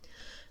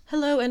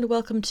Hello and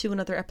welcome to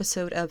another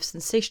episode of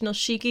Sensational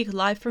She-Geek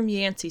live from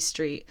Yancey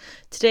Street.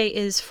 Today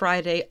is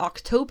Friday,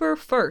 October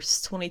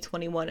 1st,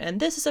 2021, and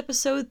this is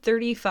episode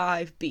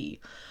 35B.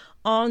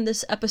 On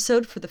this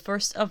episode, for the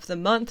first of the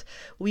month,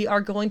 we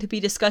are going to be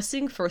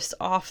discussing, first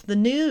off, the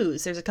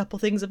news. There's a couple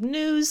things of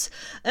news,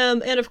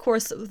 and of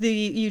course, the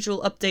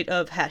usual update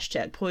of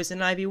hashtag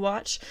Poison Ivy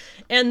Watch,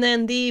 and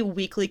then the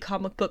weekly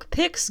comic book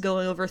picks,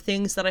 going over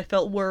things that I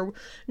felt were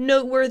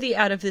noteworthy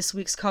out of this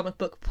week's comic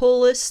book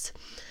pull list.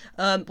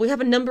 We have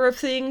a number of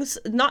things,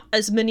 not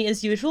as many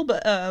as usual,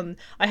 but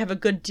I have a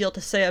good deal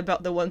to say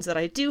about the ones that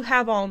I do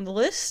have on the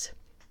list.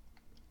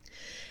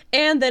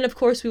 And then, of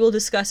course, we will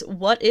discuss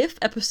What If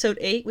Episode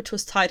 8, which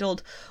was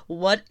titled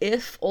What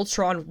If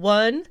Ultron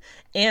Won,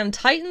 and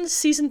Titans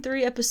Season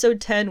 3 Episode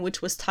 10,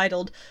 which was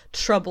titled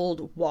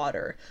Troubled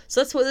Water.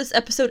 So that's what this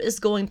episode is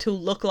going to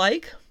look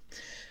like.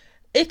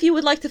 If you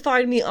would like to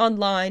find me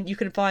online, you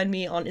can find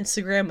me on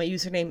Instagram. My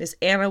username is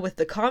Anna with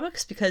the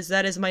Comics, because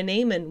that is my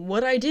name and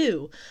what I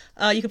do.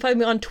 You can find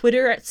me on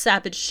Twitter at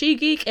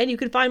SavageSheGeek, and you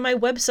can find my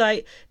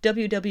website,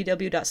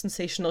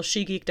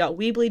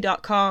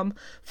 www.sensationalshegeek.weebly.com,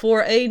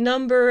 for a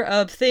number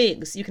of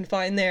things. You can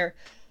find there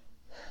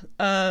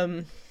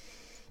old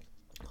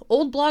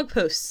blog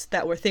posts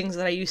that were things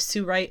that I used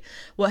to write,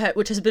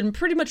 which has been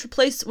pretty much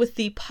replaced with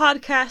the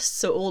podcast,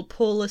 so old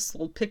pull lists,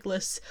 old pick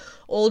lists,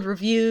 old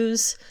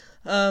reviews,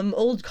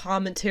 old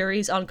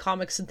commentaries on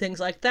comics and things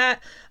like that.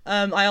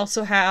 I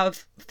also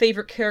have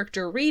favorite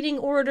character reading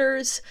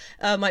orders,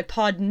 my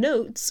pod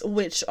notes,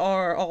 which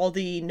are all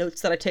the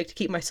notes that I take to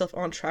keep myself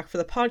on track for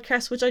the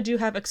podcast, which I do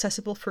have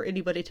accessible for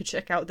anybody to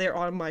check out there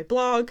on my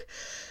blog.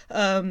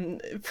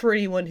 For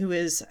anyone who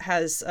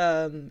has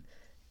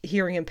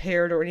hearing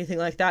impaired or anything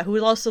like that, who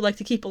would also like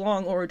to keep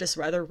along or just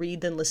rather read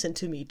than listen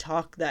to me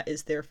talk, that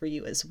is there for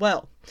you as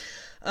well.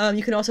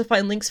 You can also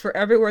find links for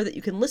everywhere that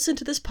you can listen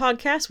to this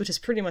podcast, which is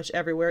pretty much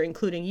everywhere,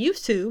 including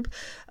YouTube,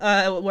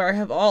 where I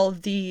have all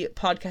of the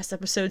podcast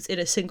episodes in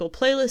a single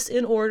playlist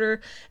in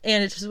order,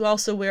 and it's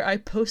also where I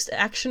post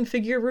action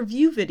figure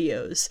review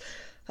videos.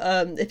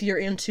 If you're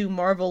into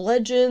Marvel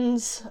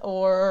Legends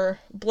or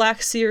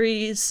Black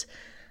Series,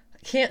 I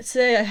can't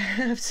say I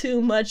have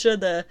too much of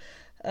the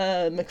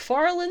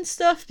McFarlane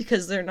stuff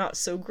because they're not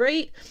so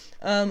great.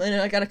 And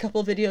I got a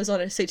couple videos on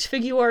SH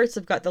Figuarts.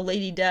 I've got the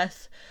Lady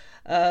Death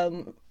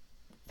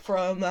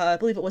from, I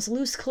believe it was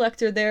Loose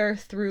Collector there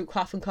through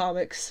Coffin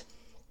Comics.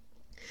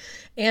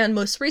 And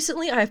most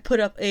recently, I've put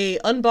up a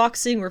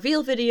unboxing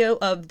reveal video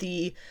of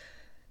the,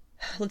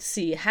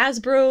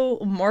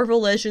 Hasbro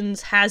Marvel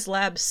Legends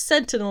HasLab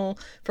Sentinel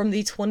from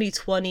the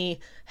 2020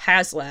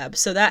 HasLab.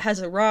 So that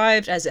has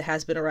arrived, as it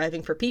has been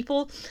arriving for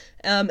people.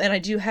 And I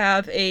do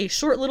have a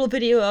short little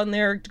video on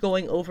there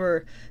going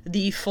over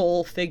the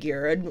full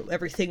figure and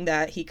everything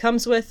that he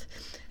comes with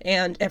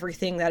and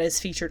everything that is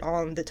featured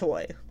on the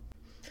toy.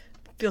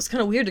 Feels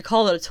kind of weird to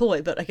call it a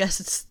toy, but I guess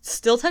it's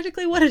still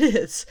technically what it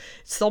is.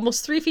 It's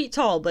almost 3 feet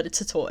tall, but it's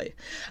a toy.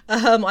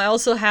 I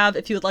also have,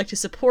 if you would like to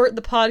support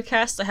the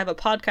podcast, I have a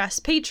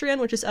podcast Patreon,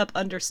 which is up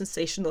under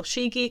Sensational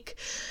She-Geek.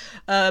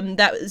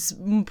 That is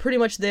pretty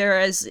much there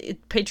as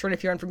Patreon,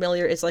 if you're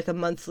unfamiliar, is like a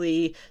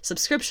monthly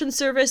subscription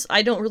service.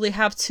 I don't really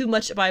have too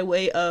much by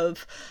way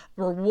of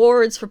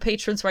rewards for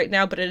patrons right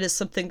now, but it is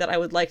something that I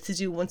would like to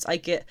do once I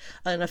get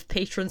enough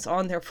patrons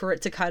on there for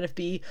it to kind of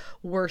be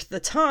worth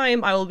the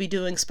time. I will be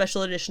doing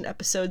special edition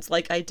episodes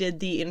like I did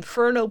the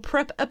Inferno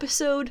prep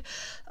episode,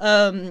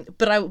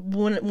 but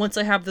once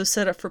I have those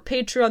set up for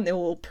Patreon, they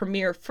will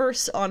premiere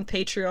first on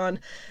Patreon,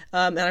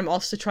 and I'm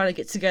also trying to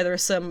get together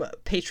some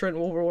patron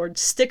reward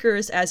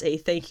stickers as a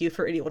thank you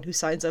for anyone who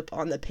signs up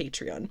on the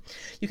Patreon.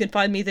 You can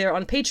find me there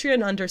on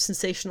Patreon under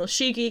Sensational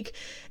She-Geek,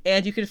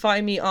 and you can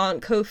find me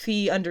on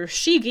Ko-fi under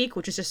She-Geek,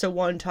 which is just a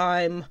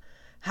one-time,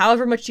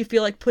 however much you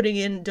feel like putting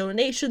in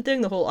donation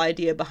thing, the whole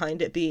idea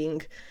behind it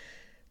being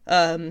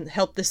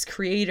help this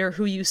creator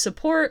who you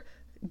support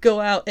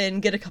go out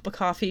and get a cup of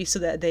coffee so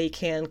that they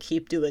can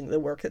keep doing the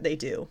work that they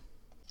do.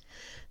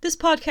 This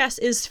podcast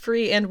is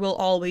free and will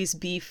always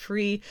be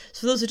free,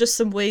 so those are just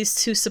some ways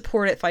to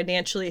support it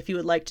financially if you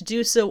would like to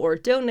do so or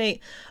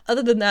donate.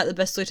 Other than that, the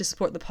best way to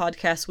support the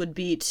podcast would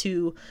be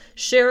to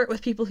share it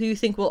with people who you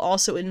think will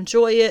also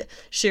enjoy it,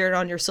 share it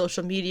on your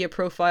social media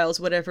profiles,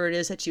 whatever it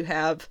is that you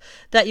have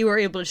that you are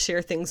able to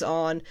share things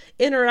on,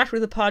 interact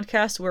with the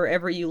podcast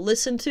wherever you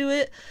listen to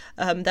it.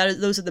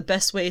 Those are the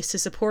best ways to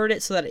support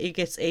it so that it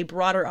gets a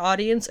broader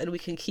audience and we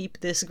can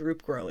keep this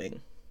group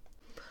growing.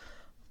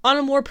 On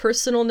a more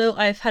personal note,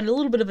 I've had a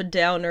little bit of a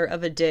downer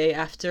of a day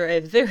after a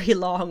very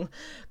long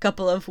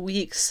couple of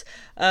weeks.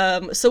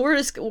 So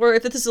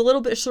if this is a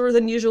little bit shorter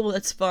than usual,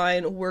 that's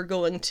fine. We're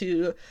going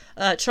to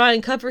try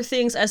and cover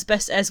things as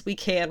best as we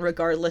can,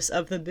 regardless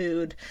of the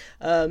mood,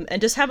 and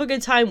just have a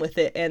good time with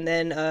it. And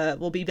then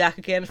we'll be back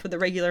again for the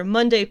regular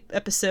Monday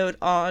episode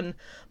on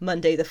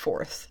Monday the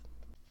 4th.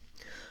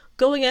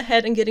 going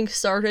ahead and getting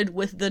started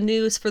with the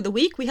news for the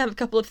week, we have a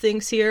couple of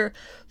things here.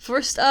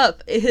 First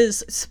up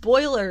is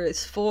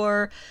spoilers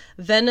for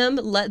Venom: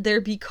 Let There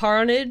Be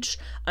Carnage.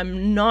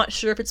 I'm not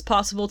sure if it's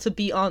possible to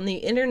be on the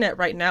internet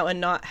right now and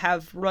not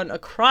have run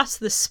across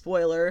this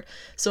spoiler.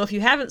 So if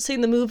you haven't seen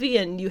the movie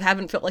and you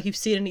haven't felt like you've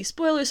seen any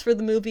spoilers for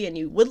the movie and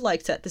you would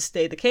like that to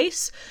stay the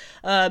case,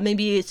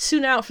 maybe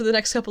tune out for the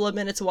next couple of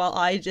minutes while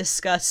I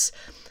discuss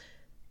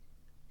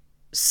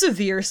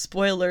severe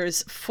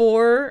spoilers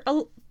for,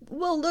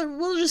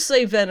 we'll just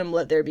say Venom: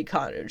 Let There Be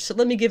Carnage. So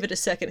let me give it a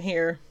second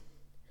here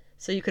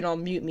so you can all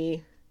mute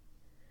me.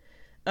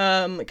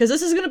 Because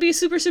this is going to be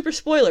super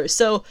spoilers.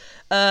 So,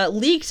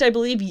 leaked, I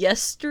believe,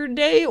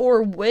 yesterday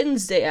or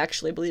Wednesday,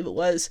 actually, I believe it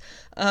was.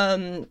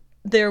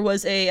 There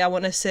was I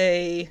want to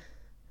say,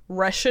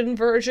 Russian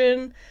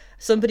version.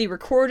 Somebody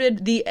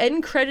recorded the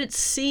end credits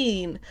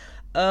scene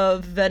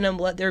of Venom: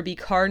 Let There Be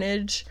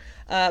Carnage.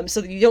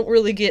 So that you don't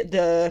really get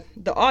the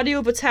audio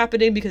of what's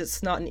happening because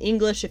it's not in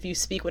English. If you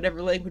speak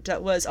whatever language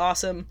that was,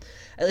 awesome.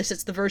 At least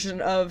it's the version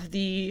of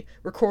the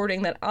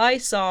recording that I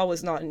saw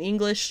was not in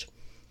English.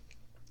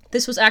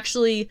 This was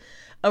actually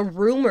a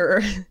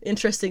rumor,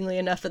 interestingly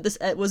enough, that this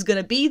was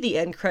going to be the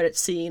end credit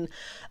scene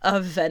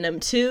of Venom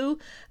 2.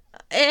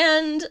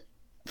 And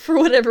for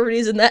whatever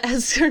reason, that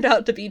has turned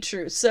out to be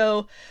true.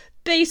 So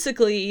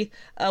basically,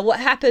 what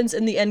happens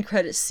in the end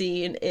credits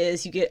scene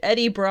is you get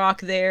Eddie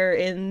Brock there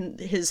in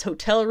his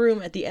hotel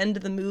room at the end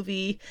of the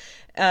movie.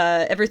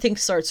 Everything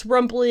starts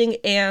rumbling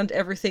and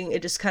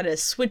it just kind of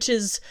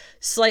switches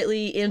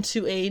slightly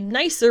into a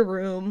nicer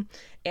room.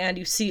 And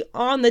you see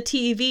on the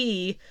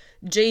TV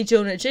J.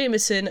 Jonah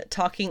Jameson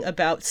talking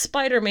about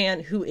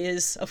Spider-Man, who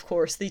is, of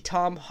course, the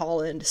Tom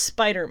Holland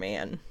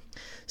Spider-Man.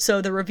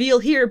 So the reveal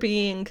here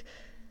being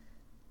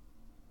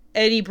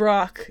Eddie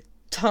Brock,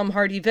 Tom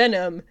Hardy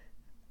Venom,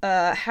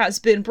 has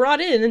been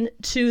brought in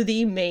to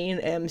the main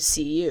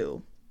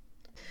MCU.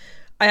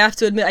 I have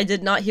to admit, I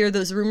did not hear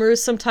those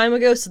rumors some time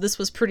ago, so this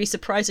was pretty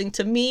surprising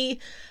to me.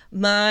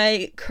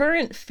 My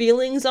current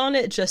feelings on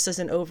it, just as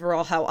an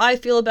overall how I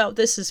feel about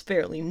this, is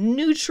fairly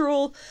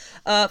neutral,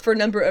 for a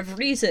number of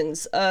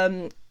reasons.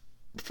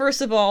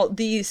 First of all,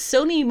 the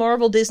Sony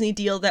Marvel Disney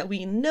deal that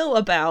we know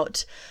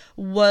about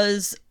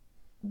was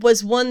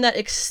one that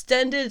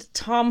extended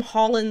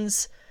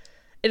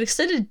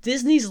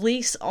Disney's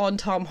lease on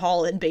Tom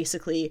Holland,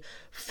 basically,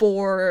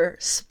 for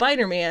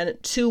Spider-Man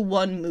to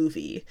one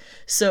movie.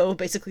 So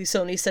basically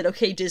Sony said,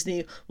 okay,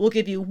 Disney, we'll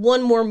give you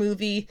one more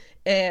movie,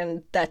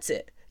 and that's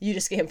it. You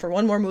just get him for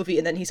one more movie,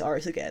 and then he's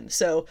ours again.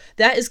 So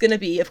that is going to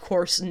be, of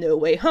course, No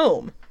Way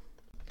Home.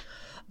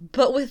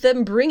 But with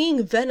them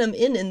bringing Venom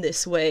in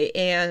this way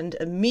and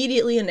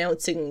immediately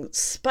announcing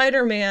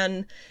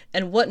Spider-Man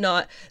and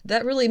whatnot,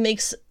 that really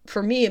makes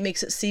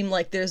it seem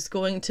like there's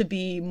going to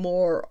be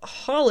more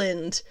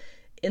Holland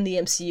in the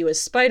MCU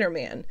as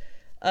Spider-Man.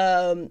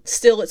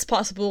 Still, it's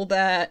possible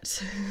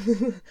that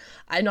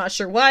I'm not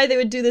sure why they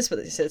would do this, but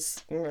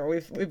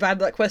we've had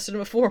that question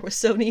before with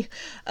Sony.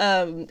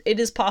 It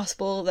is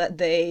possible that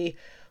they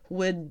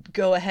would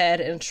go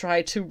ahead and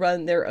try to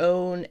run their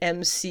own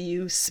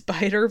MCU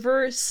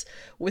Spider-Verse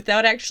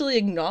without actually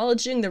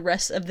acknowledging the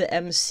rest of the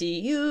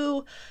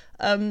MCU.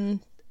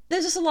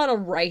 There's just a lot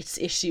of rights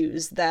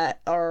issues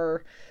that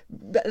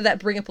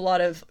bring up a lot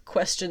of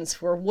questions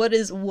for what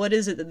is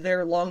it that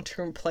their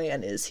long-term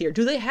plan is here.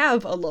 Do they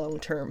have a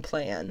long-term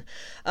plan?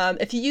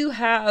 If you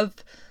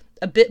have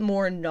a bit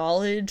more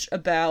knowledge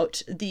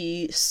about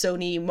the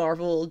Sony,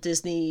 Marvel,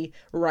 Disney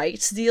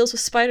rights deals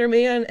with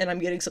Spider-Man, and I'm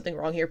getting something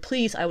wrong here,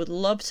 please, I would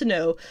love to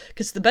know,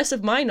 because the best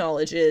of my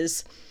knowledge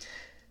is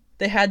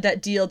they had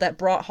that deal that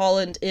brought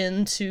Holland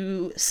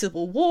into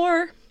Civil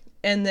War,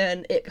 and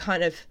then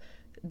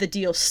the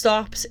deal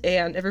stopped,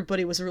 and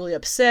everybody was really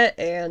upset,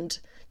 and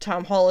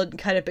Tom Holland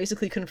kind of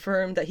basically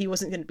confirmed that he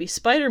wasn't going to be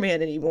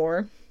Spider-Man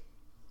anymore.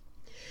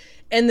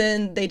 And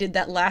then they did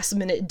that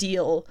last-minute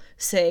deal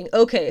saying,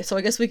 okay, so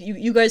I guess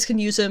you guys can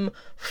use him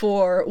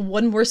for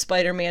one more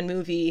Spider-Man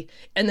movie,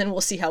 and then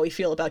we'll see how we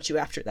feel about you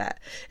after that.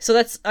 So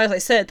that's, as I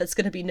said, that's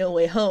going to be No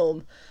Way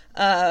Home.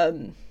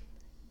 And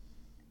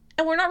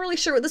we're not really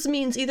sure what this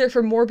means either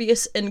for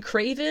Morbius and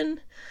Kraven.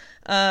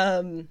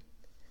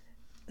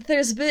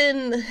 There's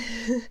been...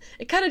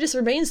 it kind of just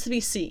remains to be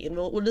seen.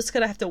 We'll just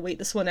kind of have to wait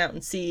this one out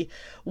and see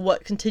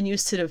what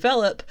continues to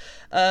develop,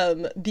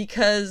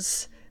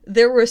 because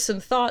there were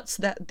some thoughts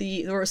that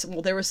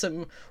there were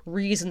some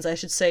reasons, I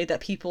should say, that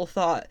people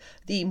thought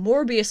the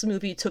Morbius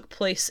movie took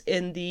place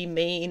in the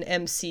main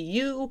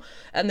MCU,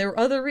 and there were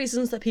other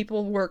reasons that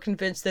people were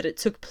convinced that it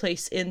took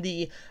place in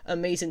the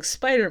Amazing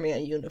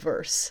Spider-Man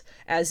universe,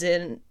 as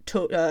in,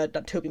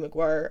 not Tobey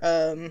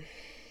Maguire,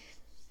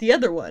 the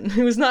other one,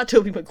 who was not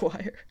Tobey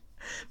Maguire.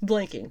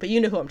 Blanking, but you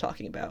know who I'm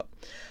talking about.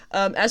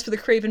 As for the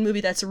Kraven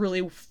movie, that's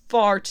really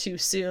far too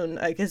soon,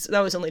 because that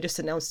was only just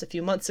announced a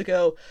few months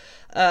ago.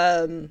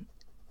 I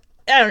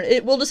don't know,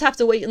 we'll just have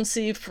to wait and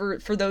see for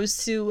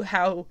those two,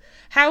 how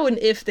and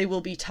if they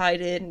will be tied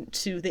in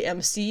to the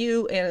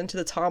MCU and to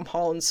the Tom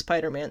Holland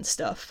Spider-Man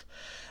stuff.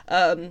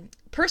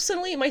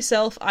 Personally,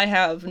 myself, I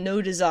have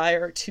no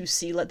desire to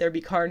see Let There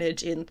Be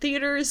Carnage in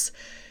theaters.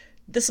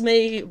 This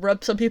may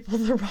rub some people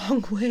the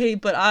wrong way,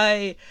 but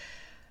I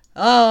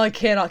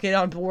cannot get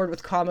on board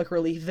with comic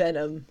relief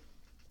Venom.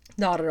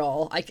 Not at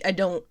all. I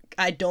don't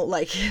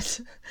like it.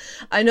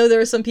 I know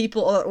there are some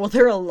people, well,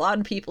 there are a lot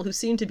of people who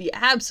seem to be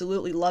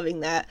absolutely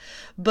loving that,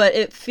 but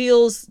it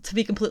feels, to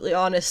be completely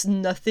honest,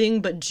 nothing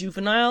but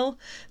juvenile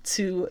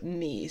to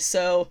me.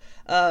 So,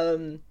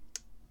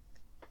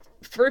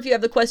 for if you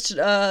have the question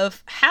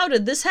of how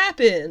did this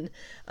happen,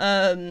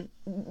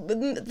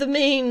 the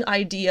main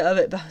idea of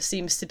it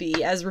seems to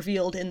be, as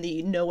revealed in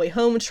the No Way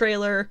Home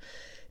trailer,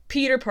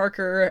 Peter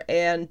Parker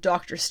and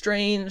Doctor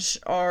Strange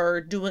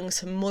are doing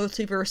some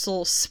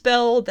multiversal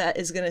spell that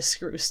is going to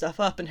screw stuff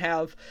up and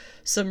have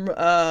some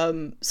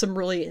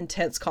really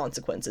intense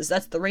consequences.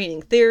 That's the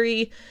reigning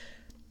theory.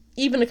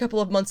 Even a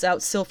couple of months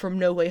out still from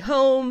No Way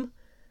Home.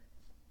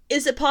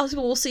 Is it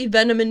possible we'll see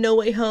Venom in No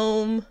Way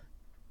Home?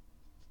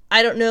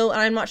 I don't know, and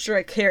I'm not sure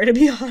I care, to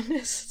be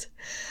honest.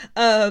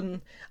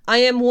 I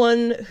am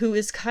one who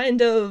is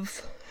kind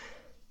of...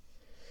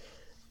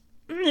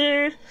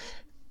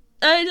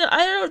 I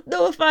don't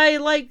know if I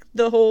like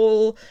the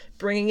whole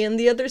bringing in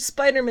the other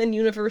Spider-Man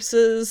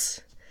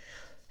universes.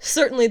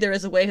 Certainly there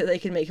is a way that they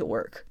can make it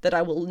work, that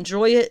I will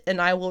enjoy it,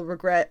 and I will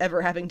regret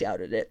ever having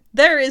doubted it.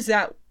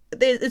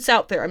 It's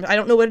out there. I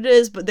don't know what it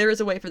is, but there is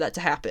a way for that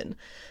to happen.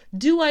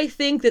 Do I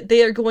think that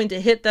they are going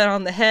to hit that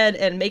on the head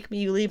and make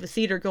me leave a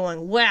theater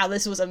going, wow,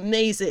 this was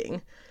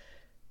amazing?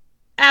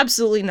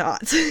 Absolutely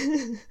not.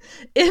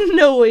 In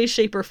no way,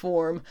 shape, or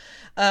form.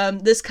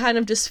 This kind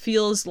of just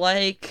feels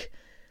like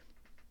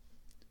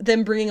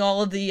them bringing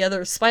all of the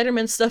other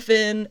Spider-Man stuff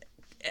in,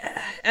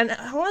 and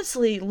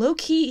honestly,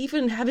 low-key,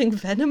 even having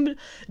Venom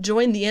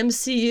join the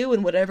MCU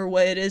in whatever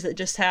way it is that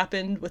just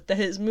happened with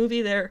his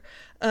movie there,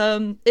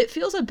 it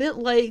feels a bit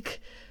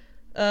like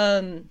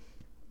the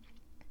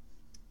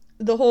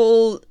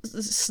whole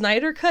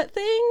Snyder Cut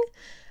thing.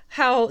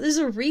 How there's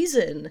a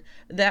reason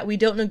that we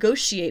don't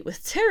negotiate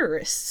with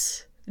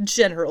terrorists,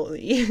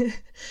 generally.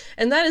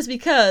 And that is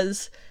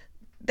because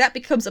that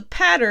becomes a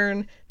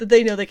pattern that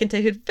they know they can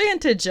take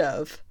advantage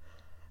of.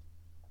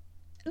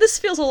 This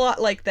feels a lot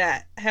like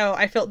that. How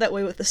I felt that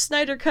way with the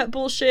Snyder Cut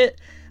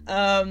bullshit.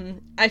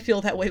 I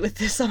feel that way with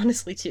this,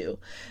 honestly, too.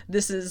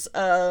 This is,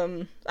 I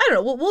don't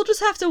know, we'll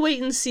just have to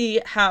wait and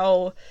see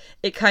how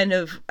it kind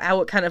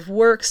of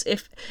works.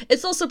 If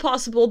it's also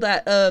possible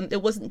that,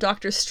 it wasn't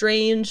Doctor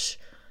Strange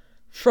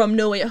from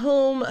No Way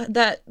Home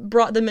that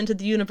brought them into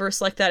the universe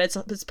like that.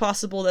 It's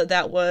possible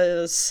that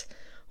was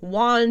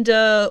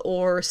Wanda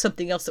or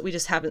something else that we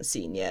just haven't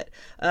seen yet.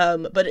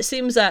 But it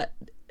seems that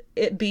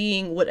it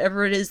being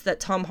whatever it is that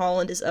Tom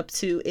Holland is up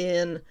to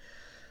in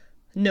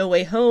No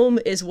Way Home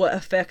is what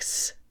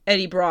affects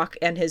Eddie Brock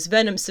and his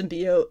Venom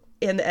symbiote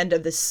in the end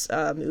of this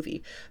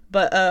movie.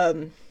 But,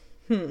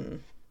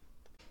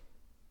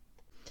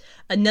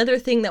 Another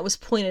thing that was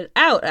pointed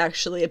out,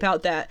 actually,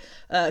 about that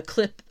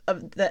clip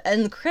of the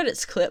end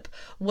credits clip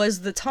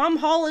was the Tom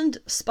Holland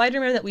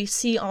Spider-Man that we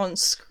see on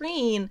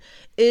screen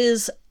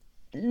is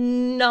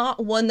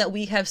not one that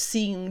we have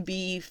seen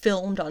be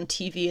filmed on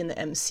TV in the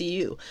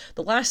MCU.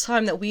 The last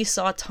time that we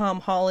saw Tom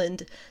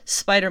Holland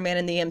Spider-Man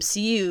in the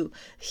MCU,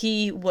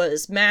 he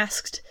was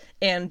masked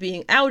and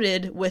being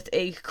outed with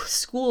a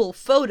school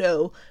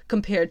photo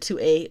compared to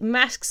a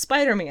masked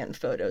Spider-Man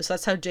photo. So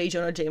that's how J.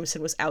 Jonah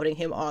Jameson was outing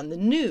him on the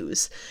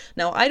news.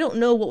 Now, I don't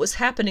know what was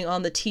happening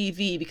on the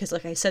TV because,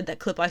 like I said, that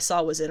clip I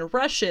saw was in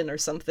Russian or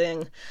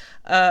something.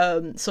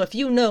 So if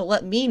you know,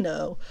 let me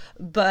know.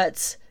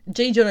 But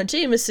J. Jonah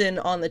Jameson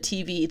on the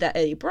TV that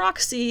Eddie Brock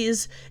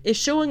sees is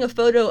showing a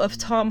photo of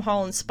Tom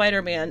Holland's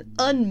Spider-Man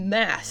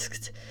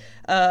unmasked,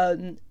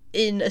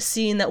 in a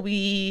scene that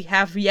we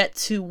have yet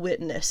to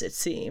witness, it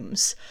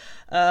seems.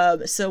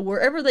 So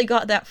wherever they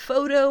got that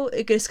photo,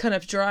 it just kind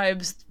of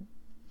drives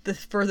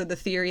further the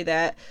theory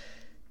that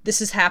this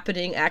is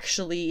happening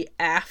actually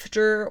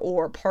after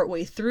or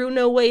partway through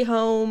No Way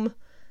Home.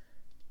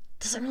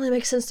 Doesn't really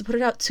make sense to put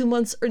it out 2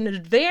 months in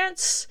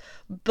advance,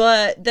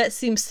 but that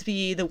seems to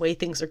be the way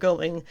things are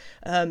going,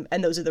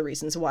 and those are the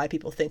reasons why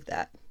people think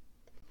that.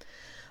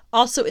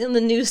 Also in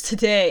the news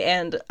today,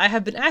 and I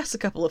have been asked a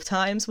couple of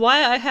times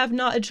why I have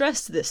not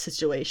addressed this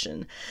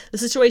situation. The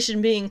situation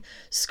being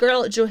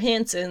Scarlett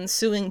Johansson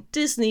suing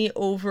Disney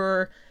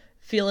over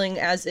feeling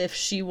as if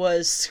she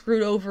was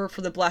screwed over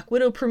for the Black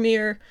Widow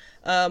premiere.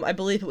 I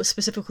believe it was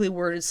specifically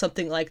worded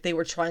something like they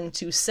were trying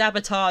to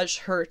sabotage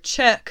her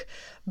check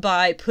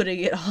by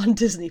putting it on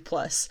Disney+.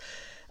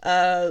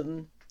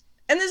 And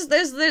there's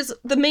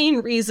the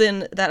main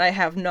reason that I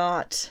have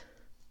not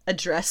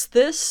addressed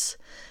this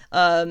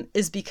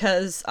is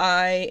because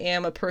I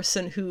am a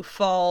person who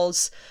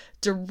falls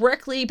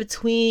directly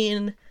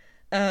between,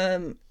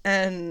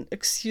 and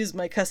excuse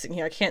my cussing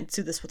here, I can't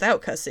do this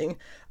without cussing,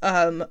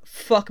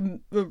 fuck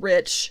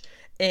rich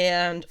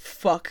and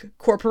fuck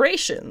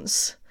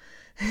corporations.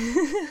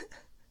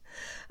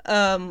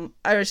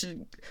 I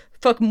should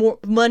fuck more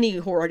money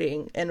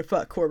hoarding and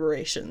fuck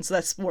corporations.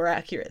 That's more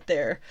accurate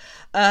there.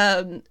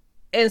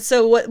 And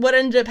so what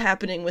ended up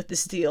happening with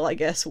this deal, I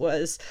guess,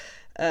 was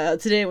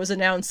today it was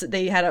announced that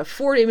they had a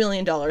 $40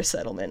 million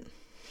settlement.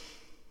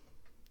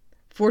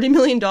 $40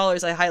 million,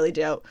 I highly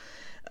doubt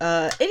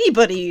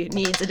anybody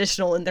needs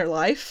additional in their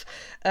life.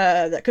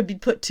 That could be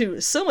put to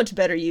so much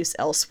better use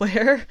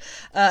elsewhere.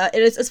 And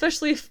it's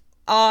especially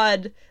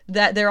odd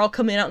that they're all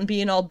coming out and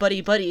being all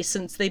buddy-buddy,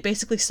 since they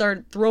basically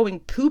started throwing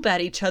poop at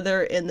each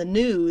other in the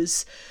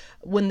news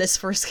when this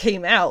first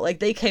came out. Like,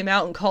 they came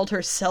out and called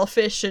her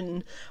selfish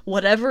and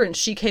whatever, and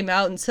she came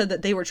out and said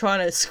that they were trying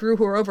to screw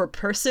her over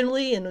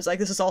personally, and was like,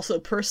 this is also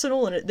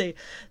personal, and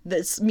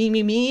that's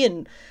me,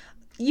 and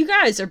you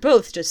guys are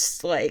both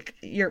just, like,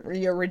 you're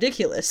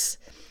ridiculous.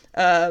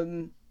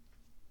 You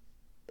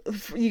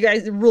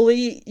guys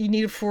really, you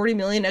need $40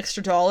 million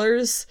extra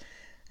dollars?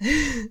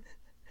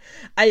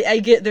 I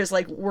get there's,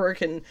 like,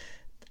 work, and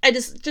I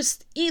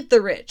just eat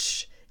the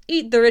rich.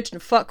 Eat the rich and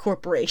fuck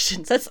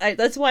corporations.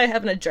 That's why I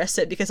haven't addressed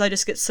it, because I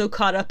just get so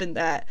caught up in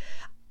that.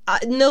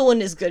 No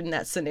one is good in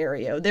that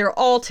scenario. They're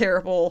all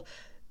terrible,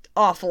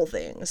 awful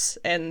things,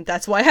 and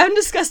that's why I haven't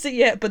discussed it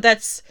yet, but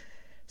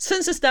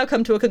since it's now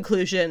come to a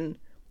conclusion,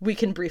 we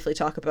can briefly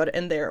talk about it,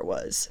 and there it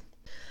was.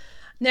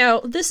 Now,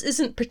 this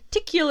isn't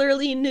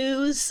particularly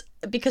news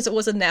because it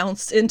was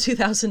announced in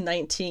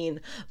 2019,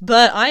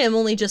 but I am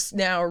only just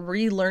now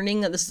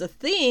relearning that this is a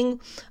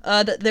thing,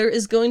 that there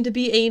is going to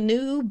be a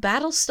new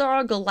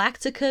Battlestar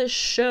Galactica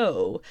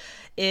show.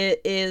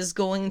 It is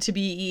going to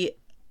be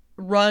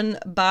run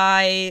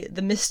by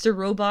the Mr.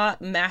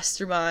 Robot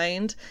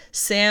mastermind,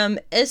 Sam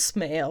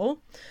Esmail,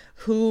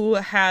 who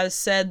has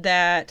said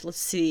that, let's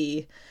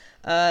see,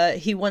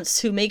 he wants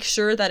to make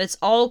sure that it's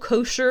all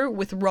kosher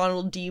with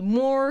Ronald D.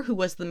 Moore, who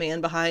was the man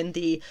behind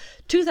the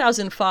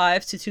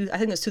 2005 to I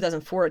think it was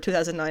 2004 or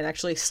 2009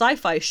 actually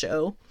sci-fi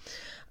show.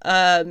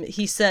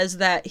 He says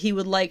that he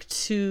would like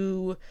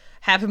to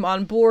have him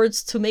on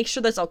boards to make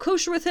sure that's all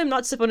kosher with him,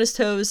 not step on his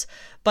toes,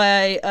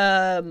 by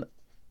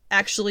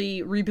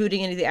actually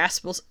rebooting any of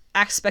the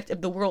aspect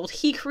of the world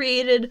he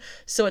created,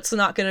 so it's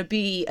not going to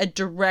be a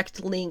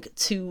direct link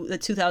to the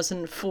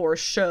 2004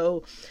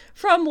 show,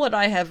 from what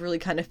I have really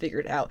kind of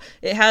figured out.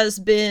 It has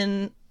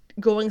been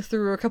going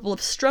through a couple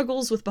of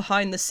struggles with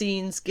behind the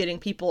scenes getting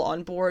people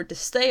on board to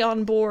stay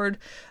on board,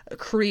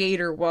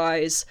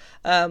 creator-wise,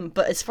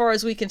 but as far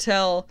as we can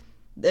tell,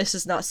 this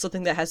is not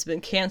something that has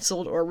been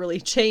canceled or really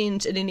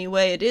changed in any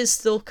way. It is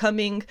still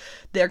coming.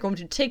 They're going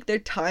to take their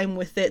time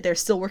with it. They're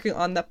still working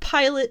on the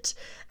pilot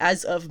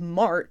as of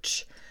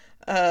March.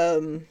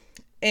 And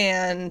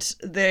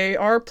they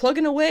are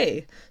plugging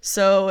away.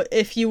 So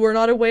if you were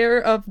not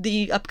aware of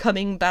the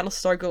upcoming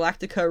Battlestar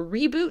Galactica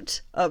reboot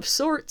of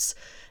sorts,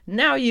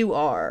 now you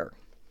are.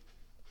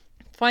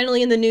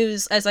 Finally in the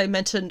news, as I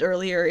mentioned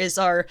earlier, is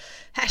our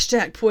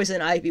hashtag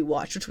Poison Ivy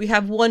Watch, which we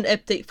have one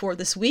update for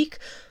this week.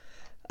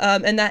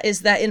 And that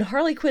is that in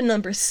Harley Quinn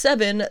number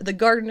 7, the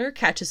Gardener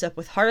catches up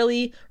with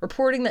Harley,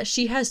 reporting that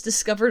she has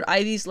discovered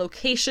Ivy's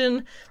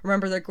location.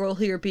 Remember, their goal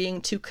here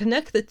being to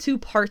connect the two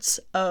parts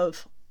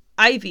of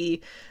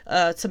Ivy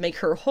to make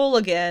her whole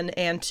again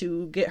and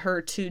to get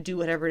her to do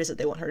whatever it is that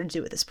they want her to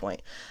do at this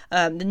point.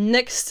 The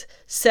next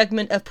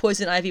segment of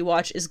Poison Ivy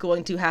Watch is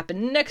going to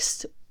happen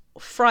next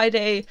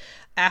Friday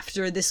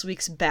after this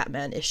week's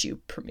Batman issue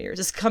premieres.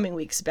 This coming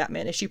week's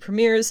Batman issue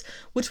premieres,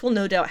 which will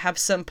no doubt have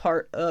some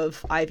part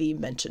of Ivy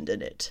mentioned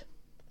in it.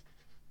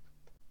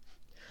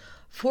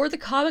 For the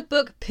comic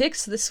book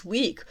picks this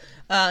week,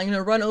 I'm going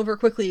to run over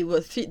quickly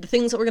with the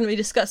things that we're going to be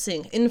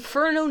discussing.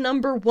 Inferno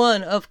number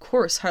 1, of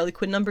course, Harley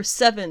Quinn number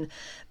 7,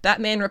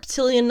 Batman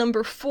Reptilian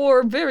number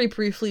 4, very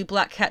briefly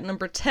Black Cat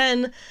number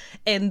 10,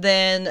 and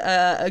then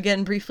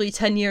again briefly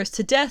 10 Years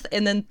to Death,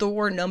 and then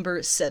Thor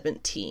number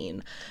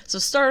 17. So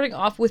starting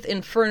off with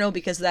Inferno,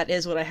 because that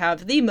is what I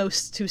have the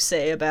most to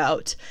say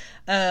about.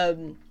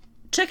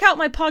 Check out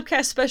my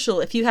podcast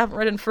special. If you haven't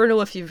read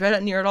Inferno, if you've read it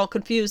and you're at all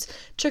confused,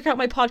 check out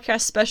my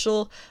podcast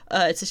special.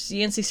 It's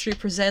Yancey Street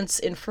Presents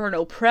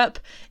Inferno Prep,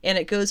 and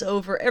it goes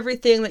over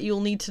everything that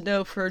you'll need to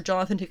know for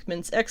Jonathan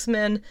Hickman's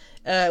X-Men,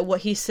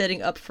 what he's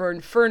setting up for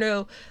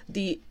Inferno,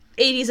 the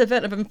 80s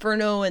event of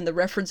Inferno, and the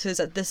references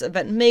that this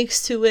event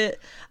makes to it.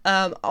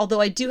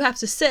 Although I do have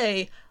to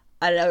say,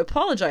 and I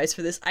apologize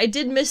for this, I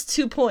did miss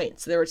 2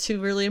 points. There were 2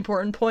 really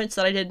important points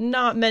that I did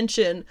not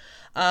mention.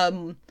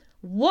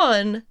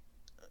 One,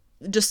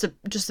 just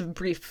a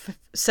brief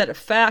set of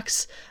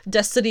facts.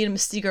 Destiny and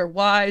Mystique are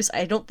wives.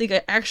 I don't think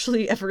I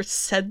actually ever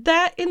said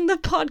that in the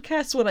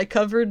podcast when I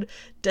covered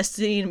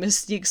Destiny and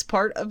Mystique's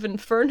part of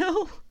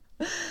Inferno.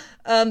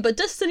 But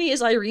Destiny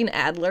is Irene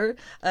Adler.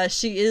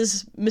 She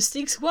is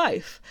Mystique's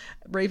wife,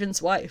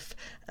 Raven's wife.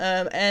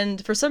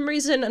 And for some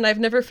reason, and I've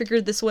never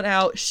figured this one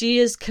out, she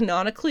is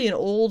canonically an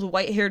old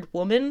white-haired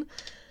woman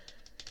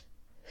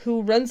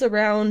who runs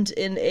around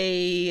in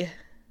a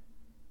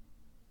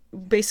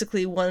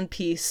basically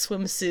one-piece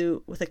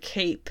swimsuit with a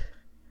cape.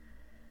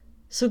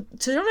 So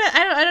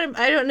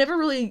I never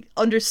really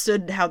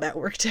understood how that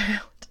worked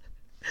out.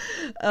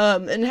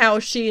 And how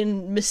she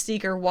and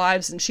Mystique are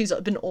wives, and she's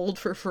been old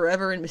for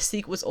forever, and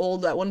Mystique was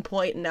old at one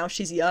point, and now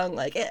she's young.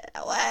 Like,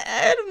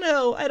 I don't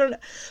know,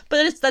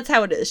 but that's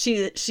how it is.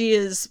 She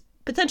is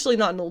potentially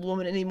not an old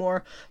woman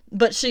anymore,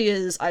 but she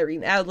is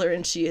Irene Adler,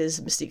 and she is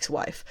Mystique's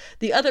wife.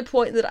 The other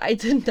point that I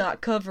did not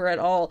cover at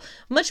all,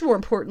 much more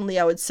importantly,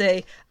 I would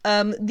say,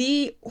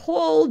 the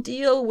whole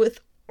deal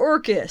with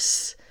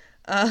Orcus.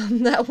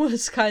 That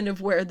was kind of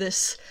where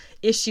this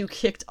issue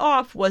kicked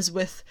off, was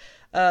with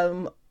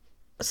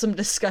some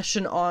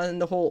discussion on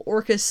the whole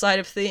Orcus side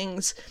of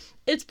things.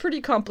 It's pretty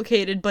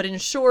complicated, but in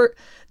short,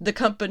 the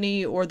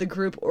company or the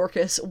group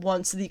Orcus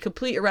wants the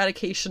complete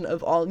eradication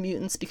of all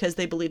mutants because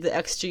they believe the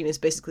X gene is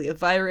basically a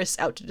virus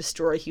out to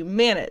destroy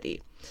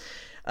humanity.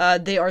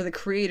 They are the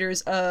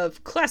creators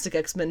of classic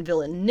X-Men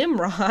villain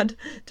Nimrod.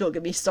 Don't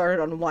get me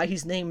started on why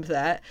he's named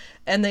that.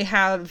 And they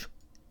have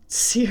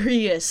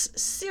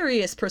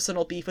serious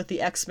personal beef with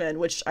the X-Men,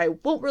 which I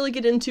won't really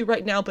get into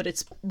right now, but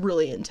it's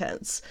really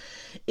intense.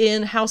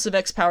 In House of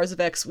X, Powers of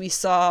X, we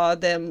saw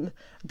them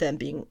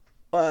being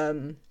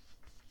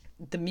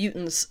the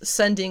mutants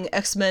sending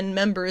X-Men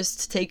members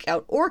to take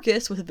out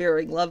Orcus with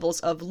varying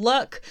levels of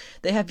luck.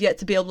 They have yet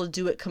to be able to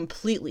do it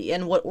completely,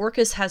 and what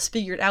Orcus has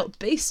figured out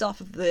based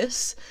off of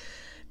this,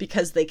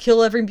 because they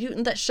kill every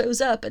mutant that shows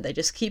up and they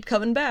just keep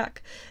coming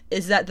back,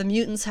 is that the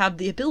mutants have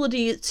the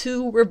ability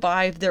to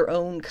revive their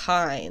own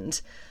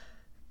kind.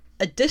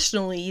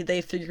 Additionally,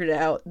 they figured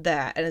out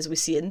that, and as we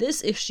see in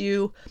this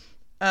issue,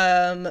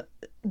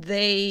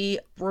 they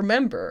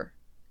remember.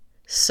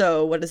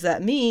 So what does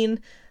that mean?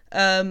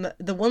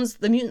 The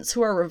mutants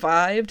who are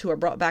revived, who are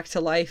brought back to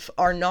life,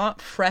 are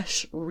not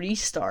fresh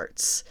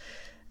restarts.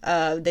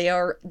 They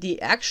are the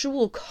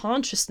actual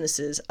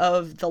consciousnesses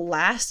of the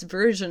last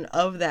version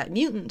of that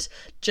mutant,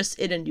 just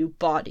in a new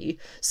body.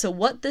 So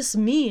what this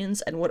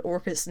means, and what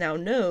Orcus now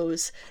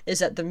knows, is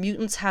that the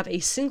mutants have a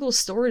single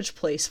storage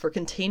place for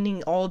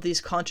containing all of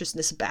these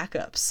consciousness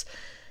backups.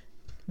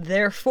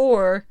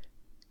 Therefore,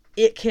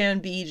 it can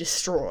be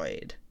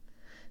destroyed.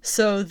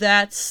 So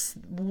that's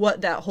what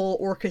that whole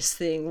Orcus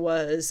thing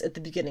was at the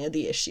beginning of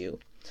the issue.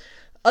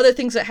 Other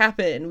things that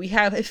happen, we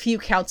have a few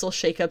council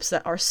shakeups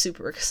that are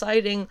super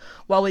exciting.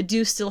 While we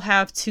do still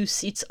have two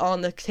seats on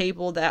the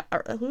table that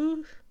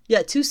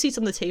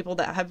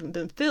haven't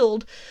been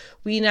filled,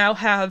 we now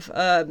have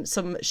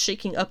some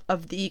shaking up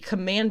of the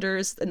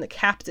commanders and the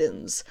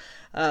captains,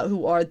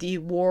 who are the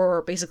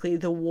war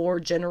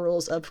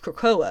generals of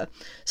Krakoa.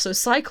 So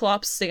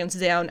Cyclops stands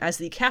down as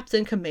the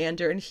captain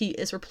commander, and he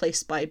is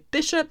replaced by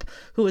Bishop,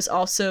 who is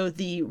also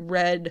the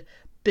Red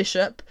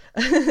Bishop,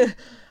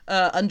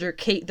 under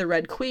Kate the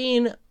Red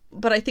Queen.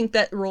 But I think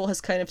that role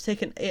has kind of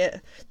taken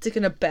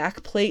a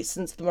back plate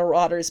since the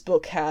Marauders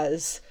book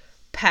has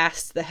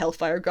passed the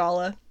Hellfire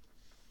Gala.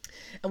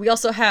 And we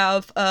also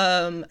have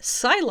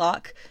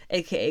Psylocke,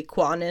 aka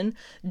Quanon,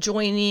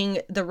 joining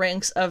the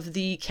ranks of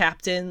the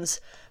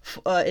captains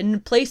in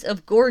place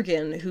of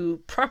Gorgon, who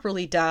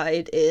properly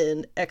died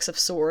in X of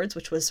Swords,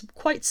 which was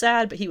quite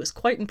sad, but he was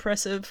quite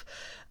impressive.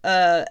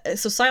 So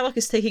Psylocke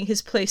is taking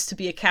his place to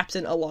be a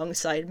captain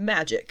alongside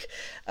Magik,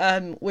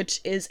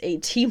 which is a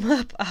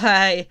team-up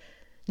I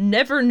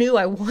never knew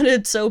I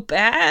wanted so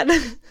bad.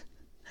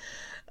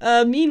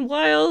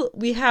 Meanwhile,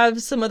 we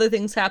have some other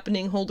things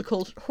happening.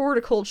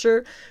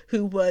 Horticulture,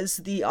 who was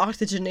the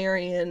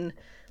octogenarian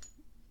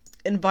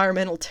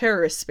environmental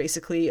terrorists,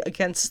 basically,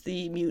 against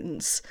the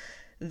mutants.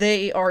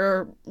 They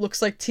are,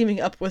 looks like, teaming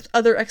up with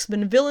other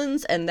X-Men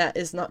villains, and that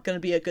is not going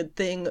to be a good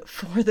thing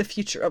for the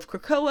future of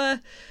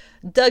Krakoa.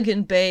 Doug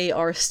and Bay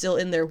are still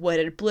in their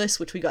wedded bliss,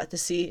 which we got to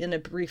see in a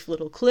brief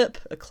little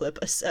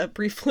a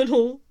brief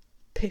little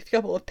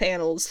couple of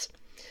panels.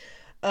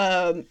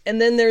 And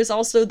then there's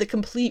also the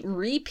complete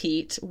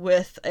repeat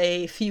with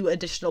a few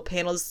additional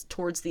panels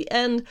towards the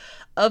end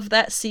of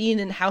that scene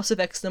in House of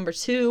X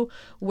 #2,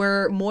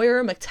 where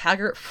Moira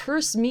McTaggart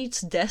first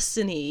meets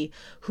Destiny,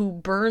 who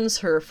burns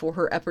her for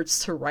her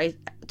efforts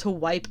to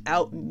wipe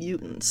out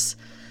mutants.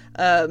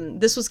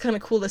 This was kind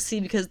of cool to see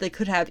because they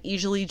could have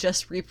easily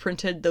just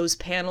reprinted those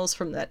panels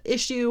from that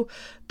issue,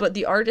 but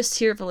the artist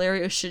here,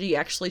 Valerio Schiti,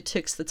 actually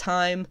takes the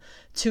time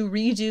to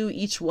redo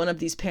each one of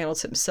these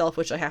panels himself,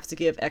 which I have to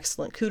give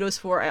excellent kudos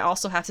for. I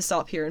also have to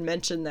stop here and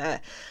mention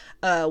that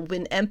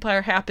when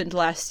Empire happened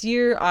last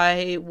year,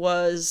 I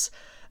was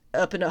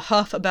up in a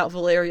huff about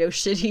Valerio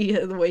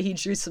Schiti and the way he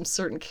drew some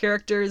certain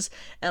characters,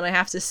 and I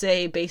have to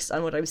say, based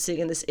on what I'm seeing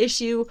in this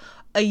issue,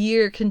 a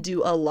year can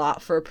do a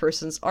lot for a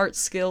person's art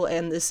skill,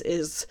 and this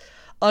is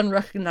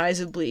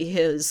unrecognizably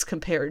his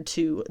compared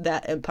to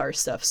that Empire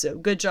stuff. So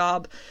good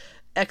job,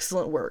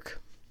 excellent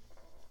work.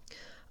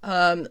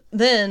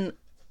 Then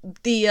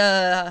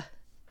the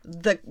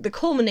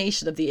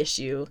culmination of the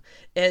issue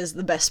is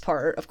the best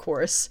part, of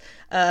course.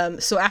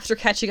 So after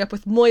catching up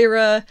with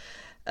Moira,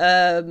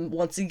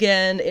 Once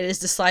again, it is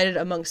decided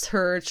amongst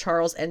her,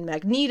 Charles, and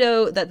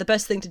Magneto that the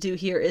best thing to do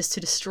here is to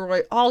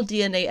destroy all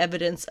DNA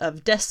evidence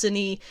of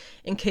Destiny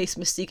in case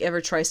Mystique ever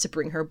tries to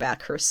bring her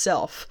back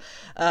herself.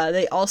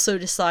 They also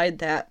decide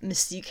that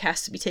Mystique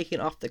has to be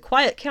taken off the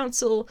Quiet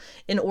Council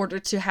in order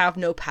to have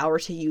no power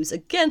to use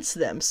against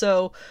them.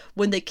 So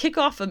when they kick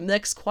off a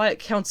next Quiet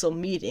Council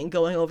meeting,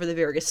 going over the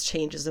various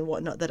changes and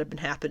whatnot that have been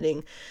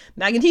happening,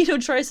 Magneto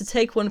tries to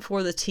take one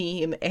for the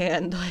team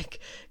and, like,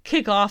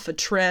 kick off a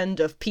trend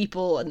of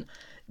people, and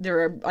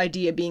their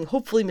idea being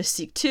hopefully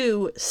Mystique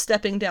too,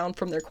 stepping down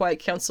from their Quiet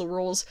Council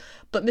roles.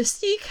 But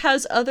Mystique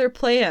has other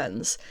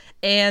plans,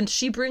 and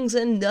she brings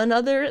in none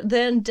other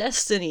than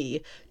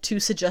Destiny to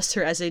suggest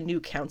her as a new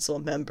council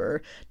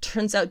member.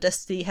 Turns out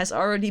Destiny has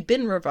already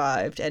been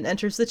revived and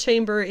enters the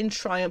chamber in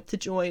triumph to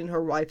join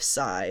her wife's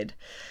side.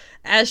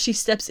 As she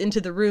steps into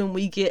the room,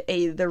 we get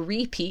the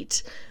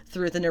repeat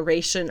through the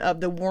narration of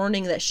the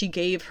warning that she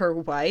gave her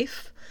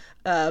wife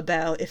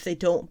about, if they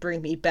don't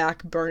bring me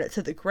back, burn it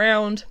to the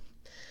ground.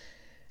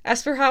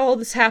 As for how all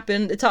this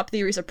happened, the top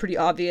theories are pretty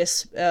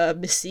obvious.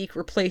 Mystique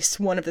replaced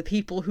one of the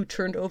people who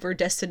turned over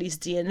Destiny's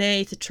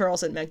DNA to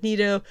Charles and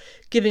Magneto,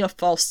 giving a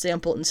false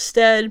sample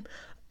instead.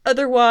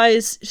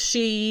 Otherwise,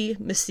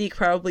 Mystique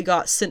probably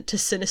got sent to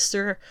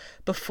Sinister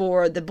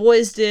before the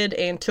boys did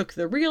and took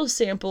the real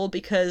sample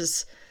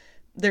because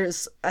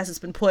there's, as it's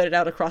been pointed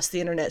out across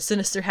the internet,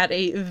 Sinister had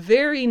a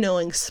very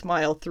knowing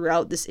smile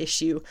throughout this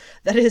issue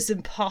that is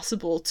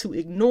impossible to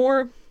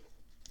ignore.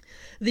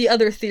 The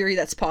other theory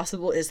that's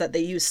possible is that they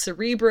used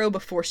Cerebro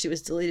before she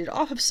was deleted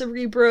off of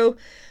Cerebro,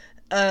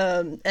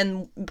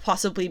 and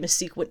possibly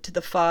Mystique went to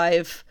the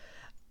Five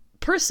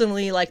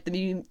personally, like the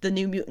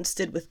New Mutants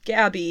did with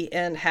Gabby,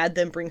 and had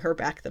them bring her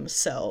back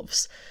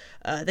themselves.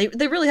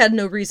 They really had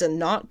no reason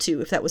not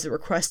to if that was a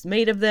request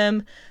made of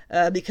them,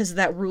 because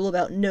that rule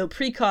about no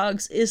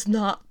precogs is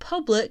not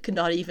public,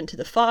 not even to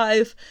the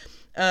Five.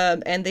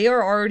 And they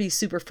are already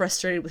super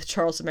frustrated with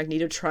Charles and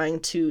Magneto trying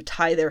to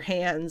tie their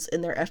hands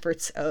in their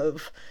efforts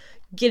of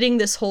getting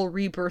this whole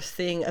rebirth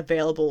thing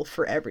available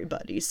for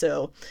everybody.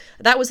 So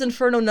that was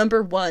Inferno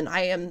 #1.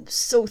 I am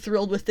so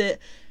thrilled with it.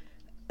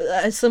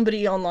 As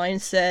somebody online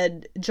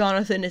said,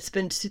 Jonathan, it's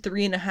been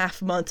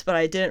 3.5 months, but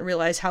I didn't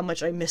realize how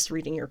much I missed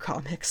reading your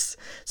comics.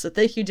 So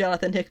thank you,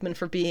 Jonathan Hickman,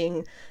 for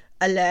being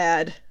a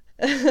lad.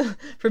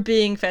 For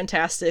being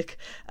fantastic.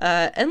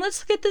 And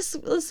let's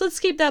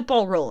keep that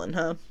ball rolling,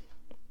 huh?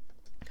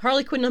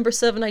 Harley Quinn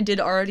 #7 I did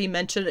already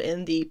mention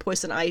in the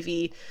Poison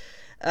Ivy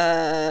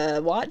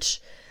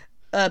watch.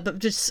 But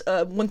just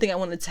one thing I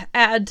wanted to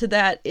add to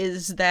that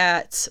is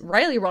that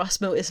Riley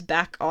Rossmo is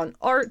back on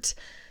art,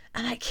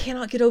 and I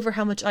cannot get over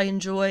how much I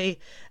enjoy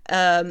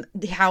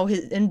how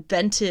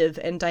inventive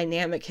and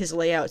dynamic his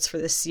layouts for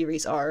this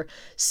series are.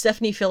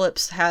 Stephanie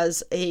Phillips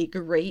has a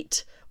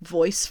great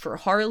voice for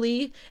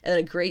Harley and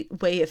a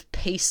great way of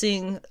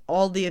pacing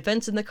all the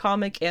events in the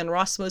comic, and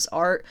Rossmo's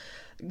art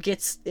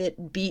gets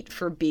it beat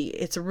for beat.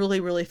 It's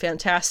really, really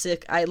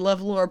fantastic. I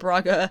love Laura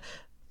Braga,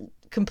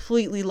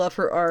 completely love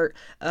her art,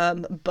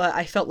 but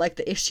I felt like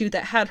the issue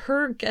that had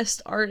her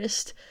guest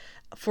artist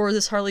for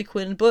this Harley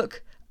Quinn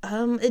book,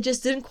 it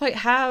just didn't quite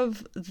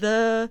have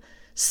the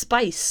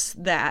spice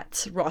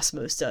that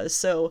Rossmo's does.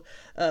 So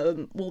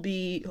we'll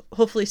be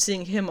hopefully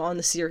seeing him on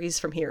the series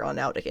from here on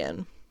out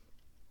again.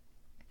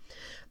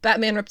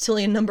 Batman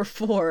Reptilian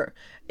 #4.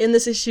 In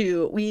this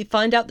issue, we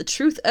find out the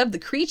truth of the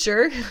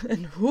creature,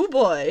 and oh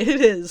boy,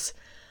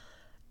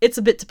 it's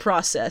a bit to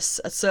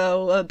process.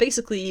 So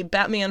basically,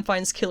 Batman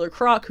finds Killer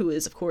Croc, who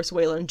is of course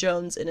Waylon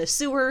Jones, in a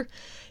sewer.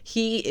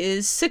 He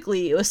is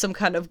sickly with some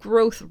kind of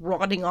growth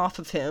rotting off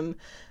of him.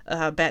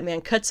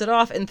 Batman cuts it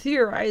off and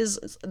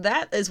theorizes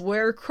that is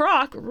where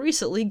Croc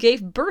recently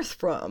gave birth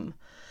from.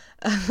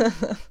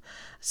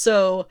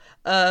 So,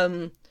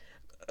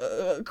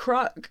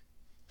 Croc...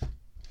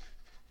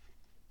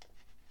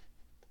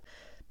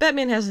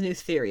 Batman has a new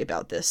theory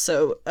about this.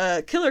 So,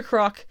 Killer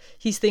Croc,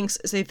 he thinks,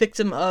 is a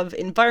victim of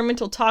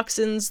environmental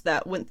toxins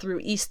that went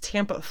through East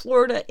Tampa,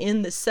 Florida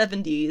in the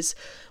 70s,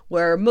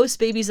 where most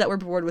babies that were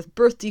born with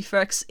birth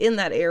defects in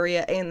that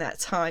area and that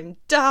time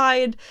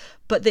died,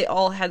 but they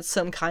all had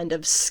some kind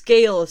of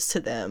scales to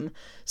them.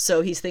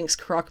 So he thinks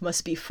Croc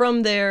must be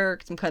from there,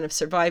 some kind of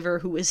survivor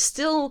who is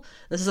still,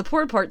 this is the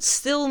important part,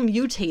 still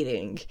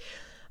mutating.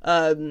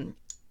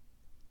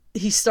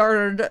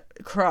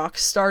 Croc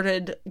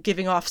started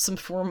giving off some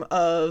form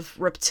of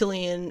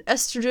reptilian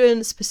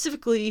estrogen,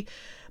 specifically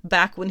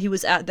back when he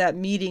was at that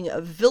meeting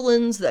of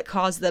villains that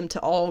caused them to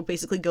all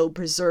basically go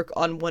berserk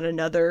on one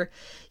another.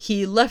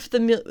 He left the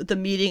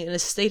meeting in a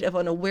state of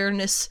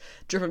unawareness,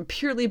 driven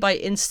purely by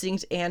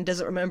instinct, and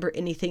doesn't remember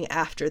anything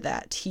after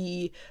that.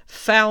 He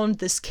found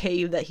this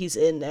cave that he's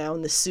in now,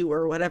 in the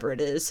sewer, whatever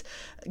it is,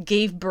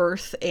 gave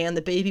birth, and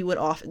the baby went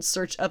off in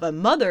search of a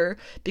mother,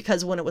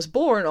 because when it was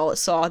born, all it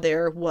saw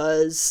there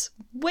was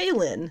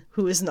Waylon,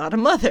 who is not a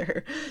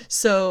mother.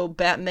 So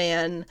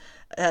Batman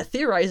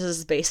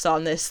theorizes based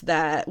on this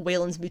that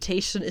Waylon's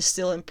mutation is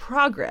still in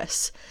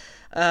progress.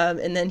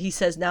 And then he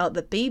says now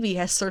the baby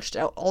has searched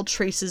out all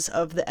traces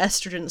of the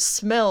estrogen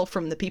smell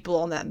from the people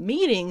on that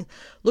meeting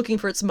looking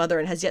for its mother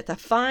and has yet to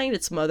find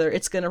its mother.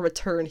 It's going to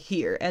return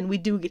here. And we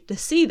do get to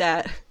see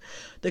that.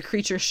 The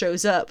creature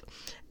shows up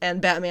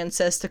and Batman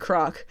says to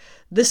Croc,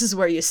 "This is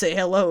where you say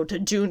hello to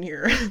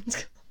Junior."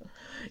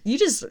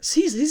 He's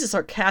a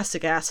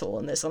sarcastic asshole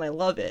in this, and I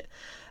love it.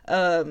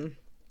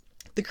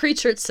 The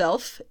creature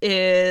itself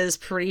is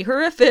pretty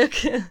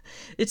horrific.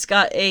 It's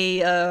got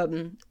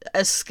a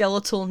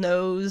skeletal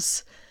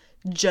nose,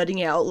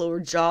 jutting out lower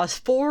jaws,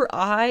 4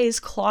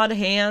 eyes, clawed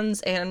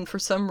hands, and for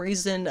some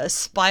reason a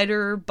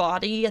spider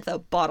body at the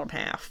bottom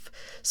half.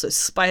 So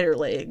spider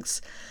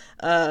legs.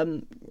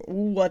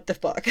 What the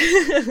fuck?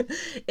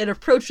 It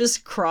approaches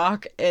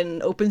Croc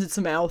and opens its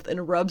mouth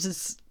and rubs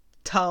its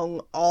tongue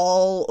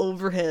all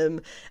over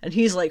him, and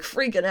he's like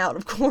freaking out,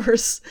 of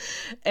course,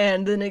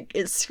 and then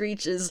it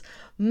screeches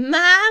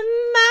 "Mama,"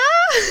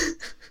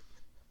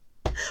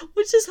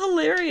 which is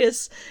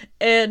hilarious,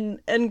 and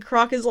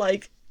Croc is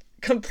like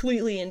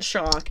completely in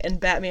shock, and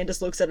Batman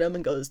just looks at him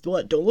and goes,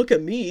 "What? Don't look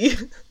at me."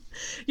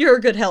 You're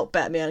a good help,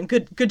 Batman.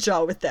 Good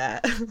job with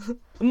that.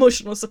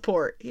 Emotional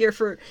support here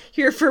for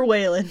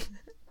Waylon.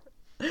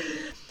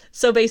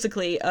 So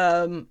basically,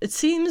 it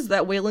seems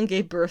that Waylon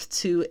gave birth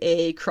to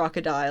a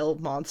crocodile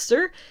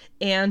monster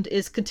and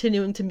is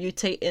continuing to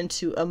mutate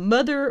into a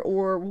mother,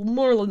 or will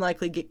more than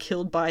likely get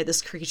killed by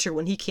this creature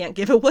when he can't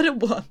give it what it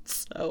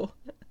wants. So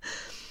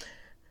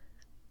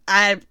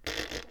I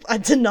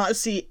did not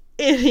see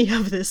any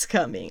of this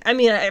coming. I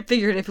mean, I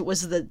figured if it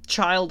was the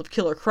child of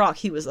Killer Croc,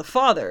 he was the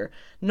father,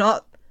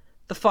 not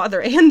the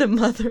father and the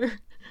mother.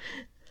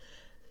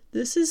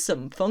 This is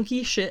some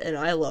funky shit, and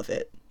I love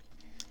it.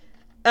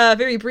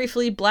 Very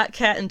briefly, Black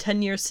Cat and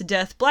 10 Years to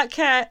Death. Black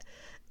Cat,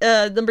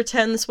 number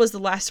 10, this was the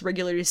last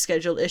regularly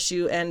scheduled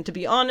issue, and to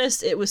be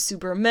honest, it was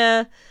super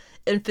meh.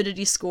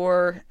 Infinity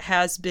Score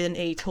has been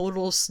a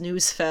total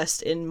snooze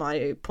fest in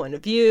my point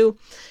of view,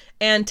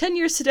 and 10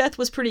 Years to Death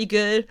was pretty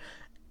good.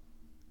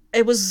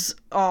 It was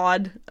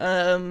odd.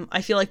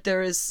 I feel like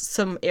there is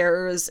some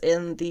errors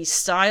in the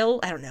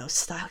style. I don't know,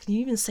 style, can you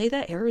even say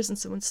that? Errors in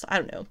someone's style? I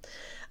don't know.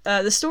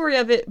 The story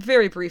of it,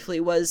 very briefly,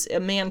 was a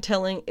man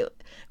telling... It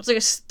was like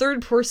a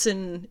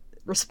third-person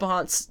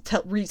response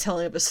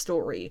retelling of a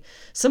story.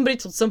 Somebody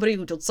told somebody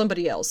who told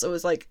somebody else. It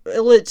was like,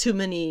 it lit too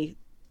many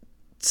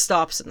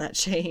stops in that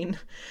chain.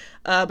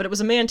 But it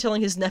was a man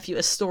telling his nephew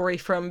a story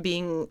from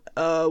being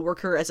a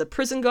worker as a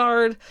prison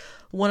guard.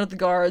 One of the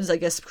guards, I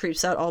guess,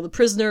 creeps out all the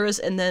prisoners,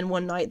 and then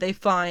one night they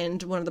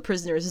find one of the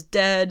prisoners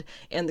dead,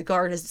 and the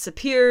guard has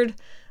disappeared.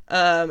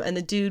 And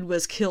the dude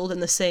was killed in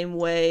the same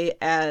way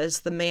as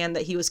the man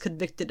that he was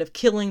convicted of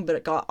killing, but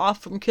it got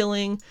off from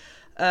killing.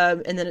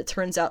 And then it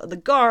turns out that the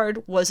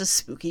guard was a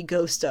spooky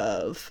ghost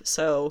of.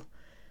 So,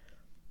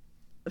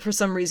 for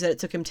some reason, it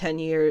took him 10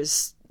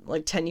 years.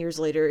 Like 10 years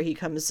later, he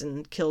comes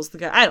and kills the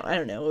guy. I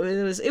don't know.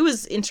 It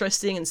was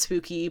interesting and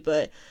spooky,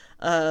 but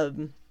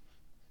it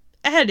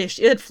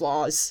had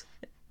flaws,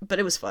 but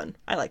it was fun.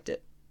 I liked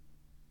it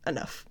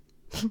enough.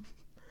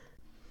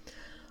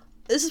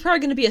 This is probably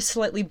going to be a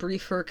slightly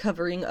briefer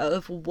covering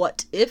of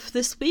What If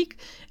this week,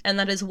 and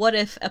that is What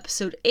If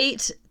Episode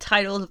 8,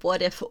 titled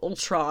What If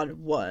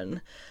Ultron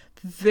Won.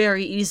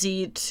 Very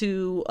easy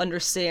to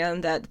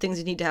understand that things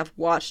you need to have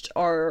watched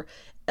are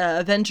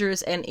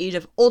Avengers and Age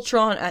of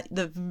Ultron at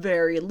the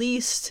very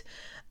least.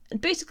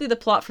 Basically, the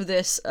plot for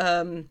this,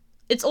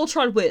 it's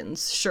Ultron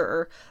wins,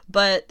 sure,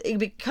 but it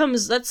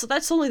becomes,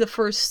 that's only the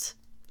first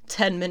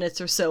 10 minutes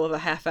or so of a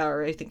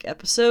half-hour, I think,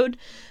 episode.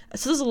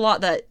 So there's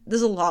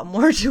a lot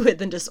more to it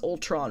than just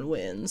Ultron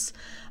wins.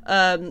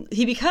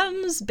 He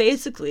becomes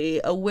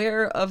basically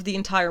aware of the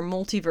entire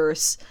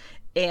multiverse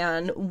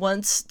and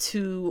wants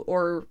to,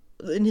 or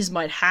in his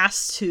mind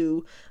has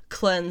to,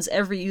 cleanse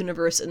every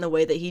universe in the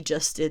way that he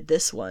just did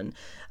this one.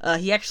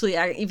 He actually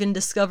even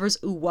discovers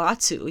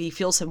Uatu. He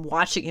feels him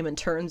watching him and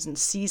turns and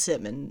sees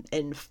him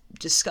and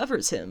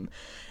discovers him.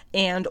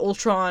 And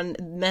Ultron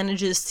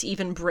manages to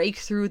even break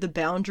through the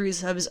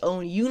boundaries of his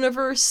own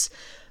universe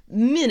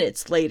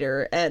minutes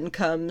later and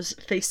comes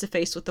face to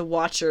face with the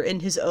Watcher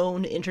in his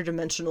own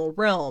interdimensional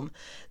realm.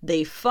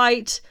 They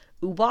fight.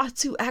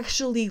 Uatu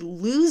actually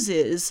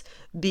loses,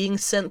 being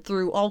sent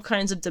through all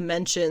kinds of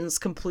dimensions,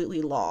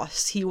 completely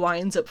lost. He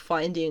winds up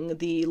finding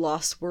the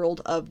lost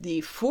world of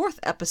the 4th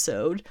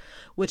episode,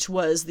 which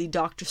was the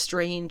Doctor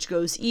Strange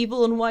Goes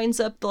Evil and winds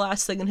up the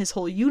last thing in his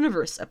whole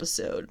universe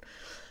episode.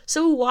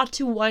 So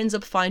Uatu winds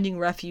up finding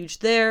refuge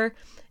there,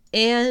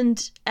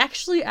 and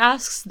actually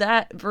asks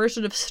that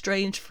version of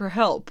Strange for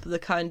help, the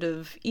kind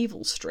of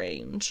evil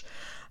Strange.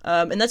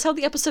 And that's how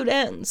the episode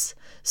ends.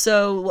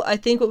 So I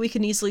think what we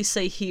can easily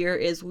say here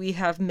is we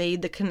have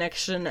made the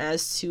connection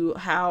as to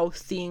how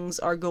things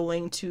are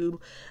going to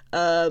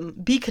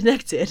be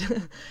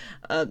connected.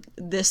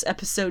 This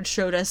episode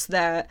showed us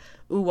that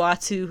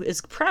Uatu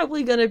is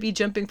probably going to be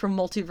jumping from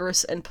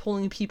multiverse and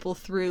pulling people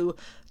through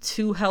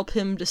to help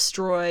him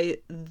destroy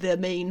the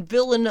main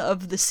villain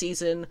of the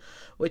season,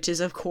 which is,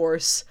 of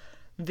course,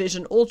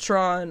 Vision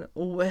Ultron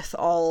with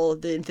all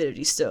the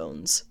Infinity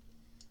Stones.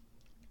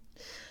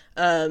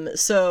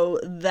 So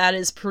that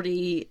is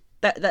pretty.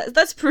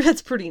 That's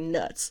pretty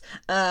nuts.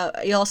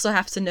 You also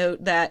have to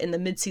note that in the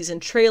mid-season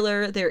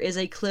trailer, there is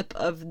a clip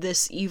of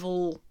this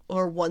evil,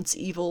 or once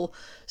evil,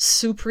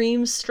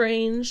 Supreme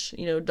Strange,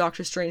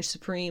 Doctor Strange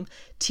Supreme,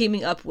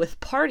 teaming up with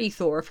Party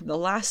Thor from the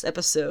last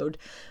episode.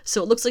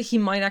 So it looks like he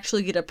might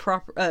actually get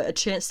a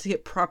chance to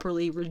get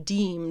properly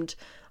redeemed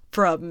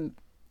from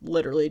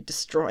literally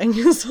destroying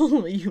his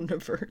whole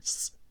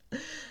universe.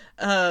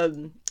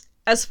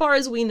 As far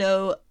as we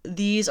know,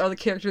 these are the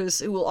characters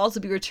who will also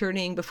be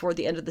returning before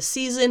the end of the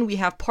season. We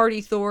have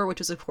Party Thor,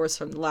 which is, of course,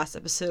 from the last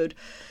episode.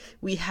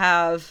 We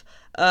have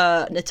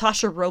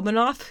Natasha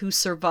Romanoff, who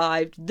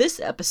survived this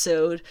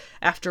episode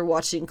after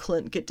watching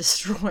Clint get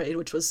destroyed,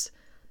 which was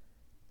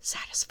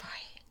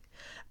satisfying.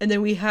 And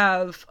then we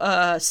have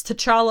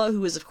T'Challa,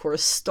 who is, of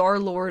course,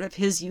 Star-Lord of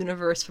his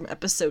universe from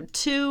episode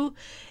 2,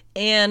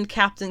 and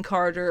Captain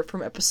Carter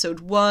from episode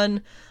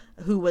 1,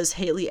 who was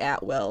Haley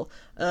Atwell.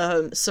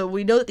 So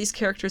we know that these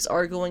characters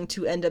are going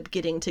to end up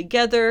getting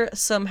together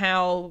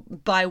somehow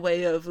by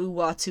way of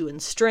Uatu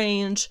and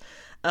Strange,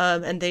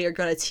 and they are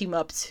going to team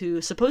up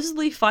to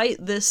supposedly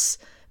fight this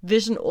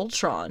Vision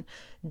Ultron.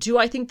 Do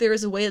I think there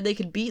is a way that they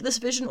could beat this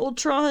Vision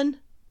Ultron?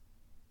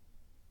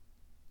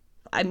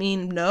 I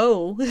mean,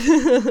 no.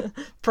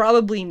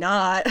 Probably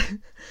not.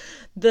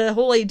 The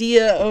whole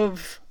idea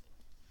of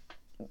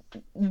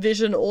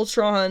Vision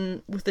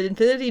Ultron with the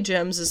Infinity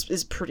Gems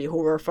is pretty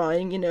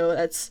horrifying.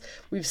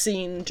 We've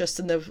seen just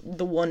in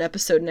the one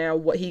episode now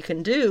what he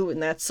can do,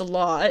 and that's a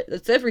lot.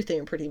 That's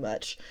everything pretty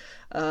much.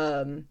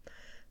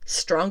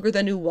 Stronger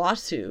than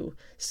Uatu,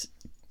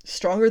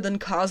 stronger than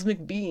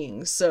cosmic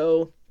beings.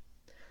 So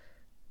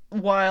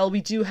while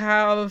we do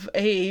have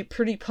a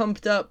pretty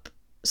pumped up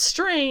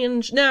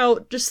Strange, now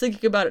just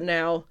thinking about it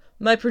now,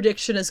 my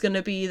prediction is going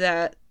to be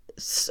that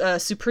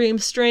Supreme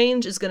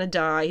Strange is going to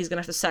die. He's going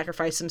to have to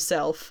sacrifice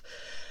himself.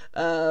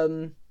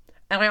 And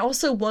I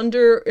also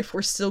wonder if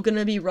we're still going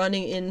to be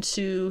running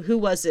into, who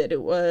was it?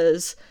 It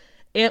was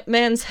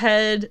Ant-Man's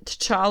head,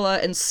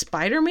 T'Challa, and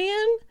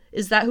Spider-Man?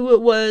 Is that who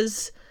it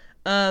was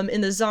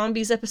in the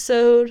Zombies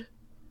episode?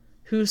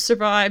 Who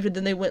survived, and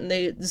then they went and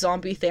they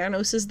zombie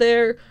Thanos is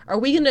there.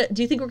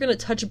 Do you think we're going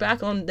to touch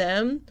back on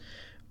them?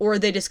 Or are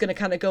they just going to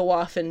kind of go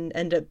off and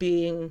end up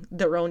being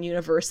their own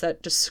universe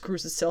that just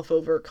screws itself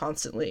over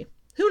constantly?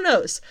 Who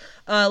knows?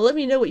 Let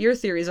me know what your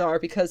theories are,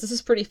 because this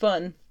is pretty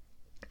fun.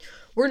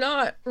 We're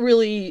not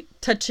really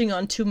touching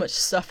on too much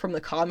stuff from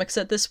the comics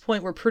at this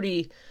point. We're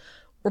pretty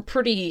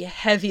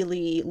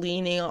heavily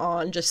leaning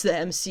on just the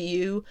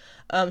MCU.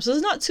 So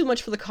there's not too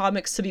much for the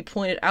comics to be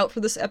pointed out for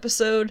this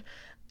episode,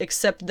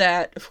 except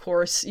that, of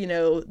course,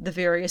 the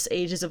various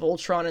ages of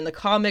Ultron in the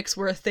comics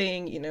were a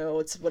thing.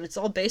 It's what it's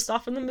all based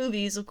off in the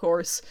movies, of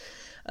course.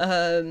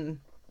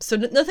 So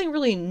nothing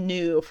really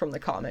new from the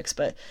comics,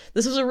 but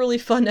this was a really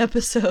fun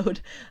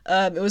episode.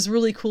 It was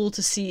really cool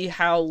to see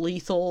how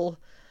lethal,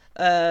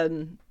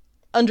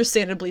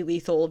 understandably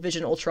lethal,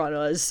 Vision Ultron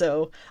was.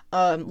 So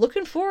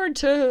looking forward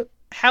to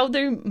how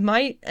they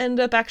might end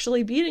up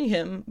actually beating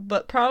him,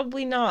 but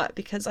probably not,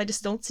 because I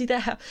just don't see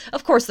that.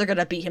 Of course they're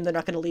gonna beat him. They're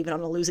not gonna leave it on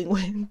a losing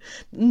win.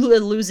 They're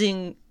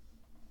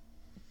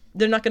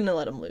not gonna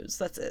let him lose.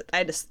 That's it.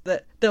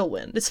 They'll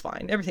win. It's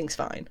fine. Everything's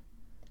fine.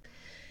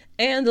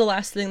 And the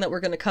last thing that we're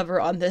gonna cover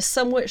on this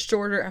somewhat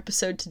shorter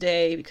episode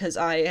today, because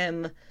I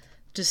am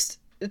just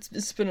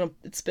it's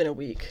been a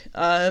week.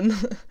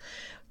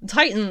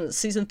 Titans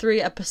season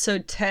 3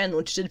 episode 10,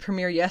 which did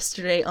premiere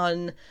yesterday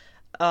on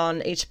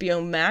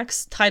HBO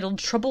Max, titled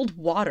Troubled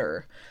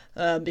Water,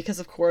 because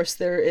of course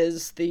there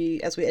is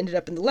as we ended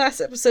up in the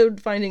last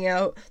episode finding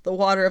out, the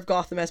water of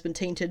Gotham has been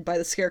tainted by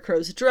the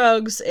Scarecrow's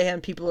drugs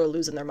and people are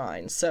losing their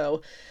minds.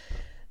 So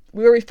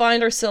where we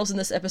find ourselves in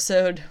this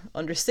episode,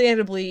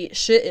 understandably,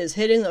 shit is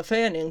hitting the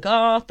fan in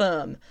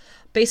Gotham.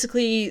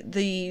 Basically,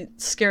 the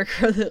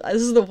Scarecrow,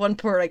 this is the one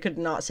part I could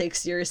not take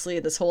seriously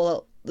in this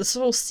whole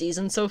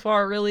season so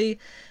far, really,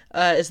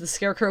 is the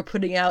Scarecrow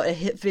putting out a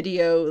hit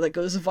video that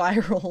goes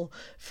viral,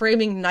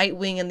 framing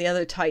Nightwing and the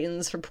other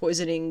Titans for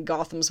poisoning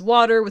Gotham's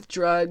water with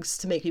drugs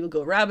to make people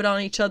go rabid on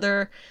each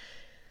other.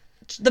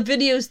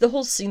 The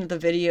whole scene of the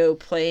video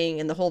playing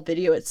and the whole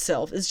video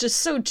itself is just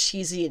so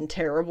cheesy and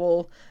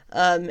terrible.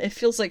 It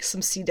feels like some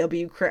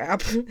CW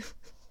crap.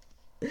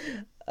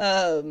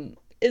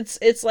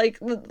 It's like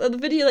the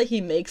video that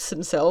he makes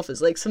himself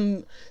is like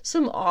some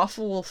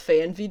awful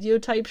fan video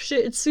type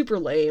shit. It's super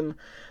lame,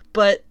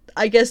 but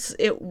I guess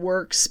it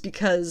works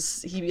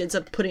because he ends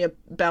up putting a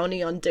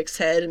bounty on Dick's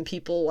head and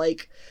people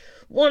like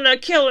wanna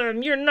kill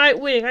him. You're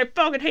Nightwing. I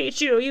fucking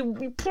hate you.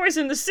 You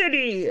poisoned the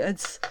city.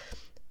 It's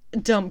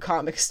dumb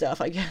comic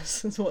stuff, I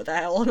guess. Is what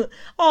that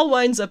all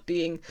winds up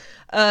being.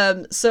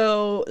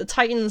 So the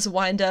Titans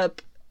wind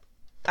up,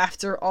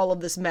 after all of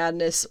this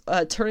madness,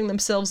 turning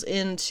themselves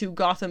into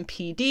Gotham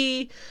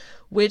PD,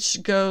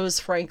 which goes,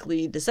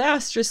 frankly,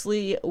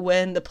 disastrously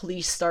when the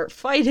police start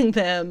fighting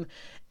them,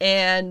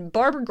 and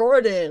Barbara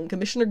Gordon,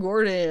 Commissioner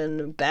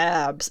Gordon,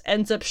 Babs,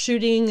 ends up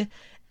shooting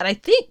and I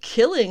think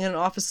killing an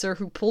officer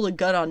who pulled a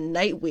gun on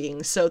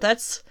Nightwing. So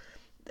that's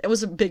it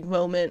was a big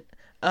moment.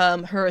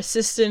 Her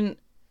assistant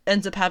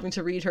ends up having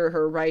to read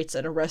her rights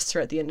and arrest her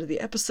at the end of the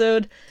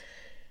episode.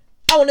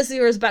 I want to see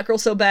her as Batgirl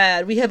so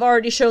bad. We have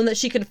already shown that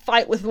she can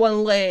fight with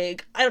one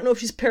leg. I don't know if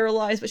she's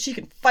paralyzed, but she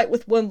can fight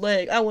with one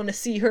leg. I want to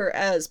see her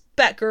as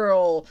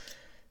Batgirl.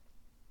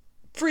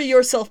 Free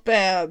yourself,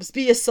 Babs.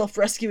 Be a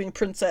self-rescuing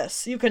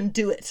princess. You can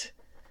do it.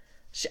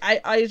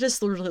 I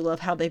just really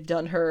love how they've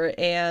done her,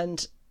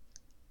 and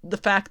the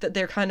fact that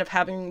they're kind of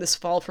having this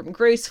fall from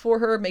grace for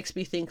her makes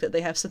me think that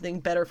they have something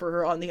better for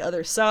her on the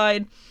other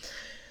side.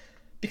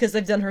 Because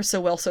they've done her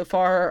so well so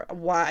far,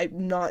 why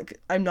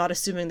I'm not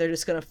assuming they're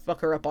just gonna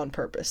fuck her up on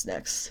purpose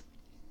next.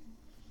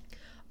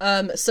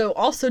 So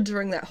also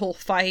during that whole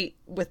fight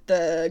with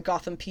the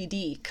Gotham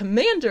PD,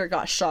 Commander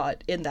got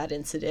shot in that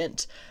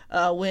incident,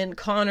 when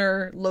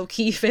Connor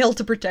low-key failed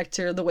to protect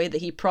her the way that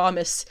he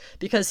promised,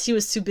 because he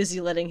was too busy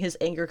letting his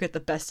anger get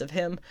the best of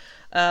him.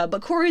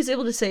 But Corey's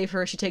able to save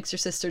her. She takes her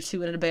sister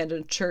to an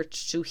abandoned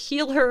church to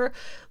heal her,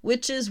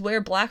 which is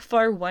where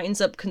Blackfire winds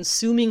up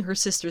consuming her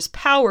sister's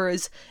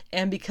powers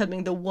and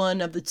becoming the one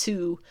of the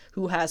two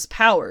who has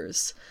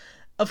powers.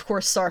 Of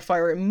course,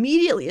 Starfire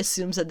immediately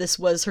assumes that this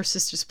was her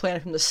sister's plan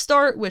from the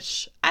start,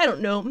 which, I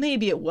don't know,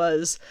 maybe it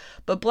was.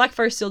 But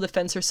Blackfire still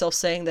defends herself,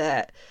 saying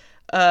that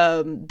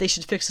they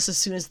should fix this as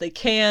soon as they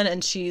can,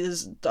 and she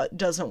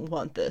doesn't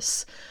want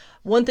this.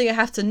 One thing I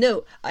have to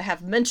note, I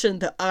have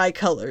mentioned the eye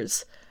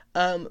colors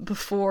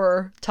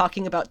before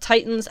talking about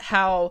Titans,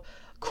 how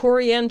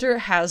Koriand'r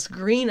has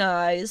green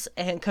eyes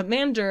and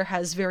Commander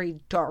has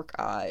very dark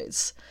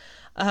eyes.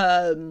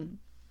 The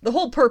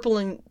whole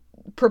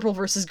purple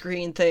versus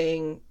green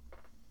thing,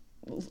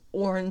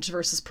 orange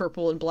versus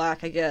purple and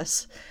black, I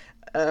guess,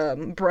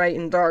 bright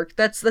and dark,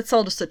 that's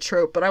all just a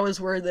trope, but I was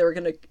worried they were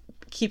gonna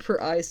keep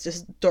her eyes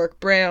just dark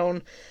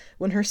brown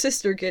when her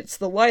sister gets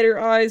the lighter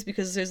eyes,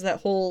 because there's that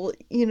whole,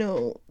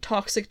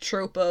 toxic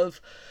trope of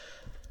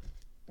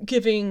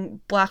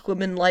giving black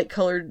women light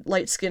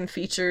skin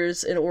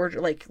features in order,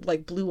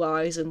 like blue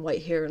eyes and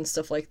white hair and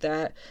stuff like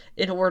that,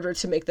 in order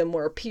to make them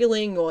more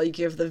appealing, while you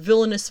give the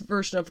villainous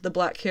version of the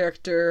black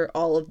character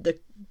all of the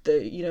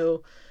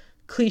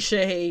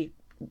cliche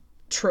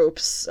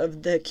tropes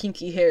of the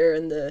kinky hair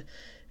and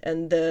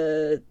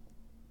the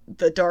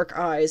dark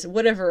eyes and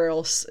whatever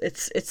else.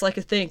 It's like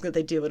a thing that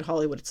they do in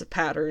Hollywood. It's a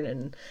pattern,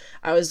 and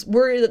I was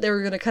worried that they were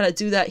going to kind of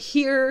do that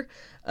here,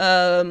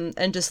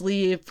 and just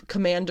leave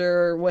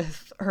Commander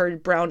with her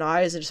brown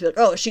eyes and just be like,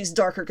 oh, she's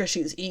darker because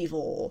she's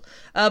evil.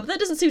 But that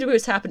doesn't seem to be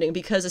what's happening,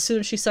 because as soon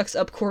as she sucks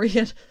up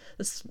Koriand'r,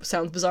 this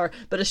sounds bizarre,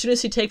 but as soon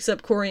as she takes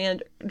up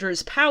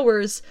Koriandr's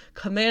powers,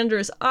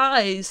 Commander's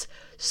eyes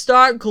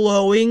start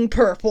glowing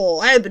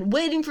purple. I have been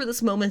waiting for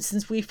this moment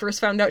since we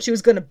first found out she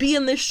was going to be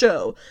in this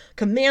show.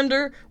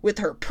 Commander with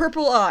her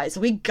purple eyes.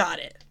 We got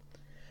it.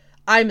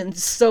 I'm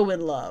so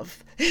in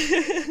love.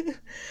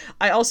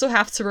 I also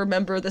have to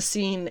remember the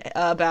scene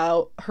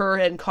about her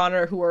and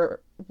Connor who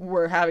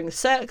were having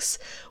sex,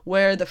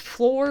 where the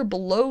floor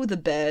below the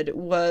bed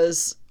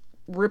was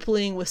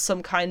rippling with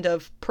some kind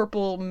of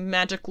purple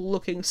magical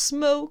looking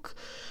smoke,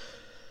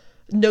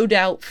 no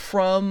doubt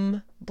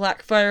from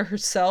Blackfire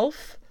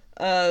herself.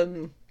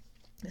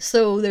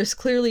 So there's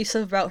clearly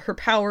stuff about her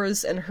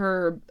powers and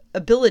her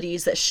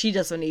abilities that she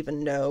doesn't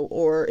even know,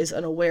 or is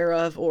unaware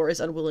of, or is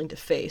unwilling to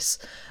face.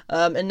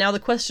 And now the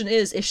question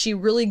is she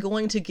really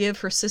going to give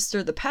her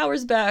sister the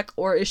powers back,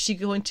 or is she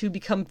going to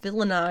become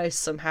villainized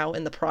somehow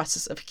in the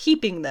process of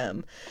keeping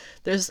them?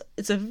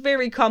 It's a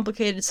very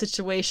complicated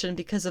situation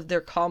because of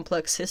their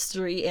complex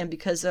history, and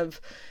because of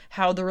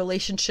how the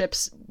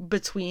relationships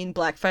between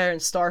Blackfire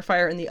and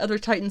Starfire and the other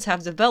Titans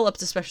have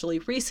developed, especially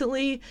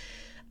recently.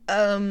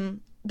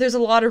 There's a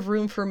lot of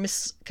room for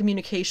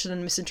miscommunication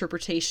and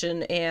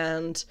misinterpretation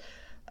and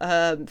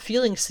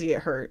feelings to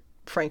get hurt,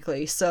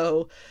 frankly.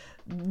 So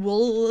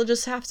we'll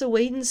just have to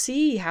wait and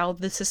see how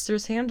the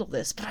sisters handle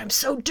this. But I'm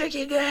so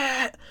digging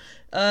it!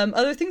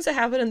 Other things that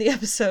happen in the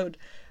episode.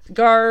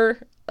 Gar,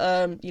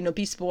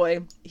 Beast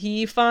Boy,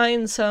 he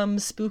finds some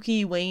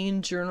spooky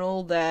Wayne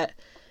journal that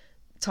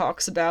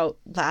talks about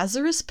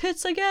Lazarus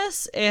pits, I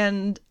guess,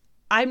 and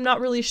I'm not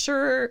really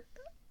sure.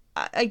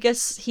 I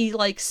guess he,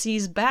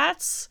 sees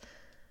bats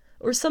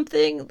or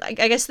something. I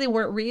guess they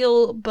weren't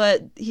real,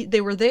 but they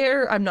were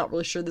there. I'm not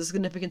really sure the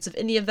significance of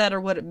any of that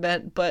or what it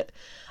meant, but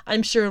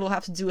I'm sure it'll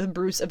have to do with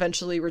Bruce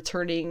eventually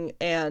returning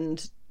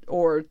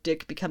or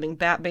Dick becoming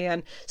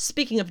Batman.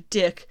 Speaking of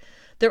Dick,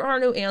 there are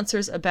no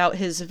answers about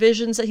his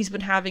visions that he's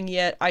been having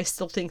yet. I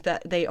still think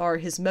that they are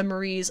his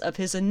memories of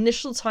his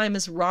initial time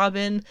as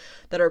Robin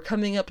that are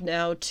coming up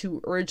now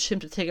to urge him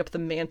to take up the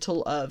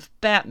mantle of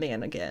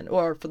Batman again,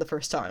 or for the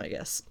first time, I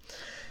guess.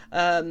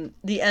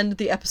 The end of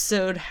the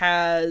episode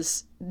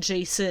has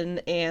Jason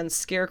and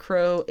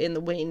Scarecrow in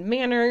the Wayne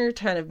Manor,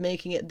 kind of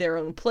making it their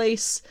own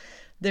place.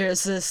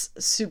 There's this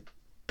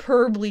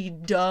superbly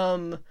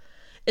dumb...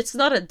 It's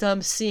not a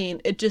dumb scene,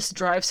 it just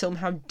drives home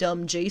how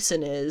dumb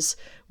Jason is,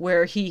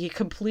 where he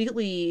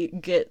completely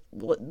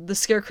the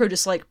Scarecrow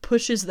just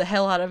pushes the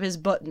hell out of his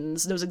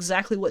buttons, knows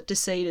exactly what to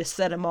say to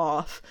set him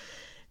off,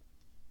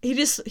 he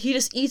just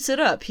eats it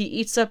up. He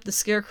eats up the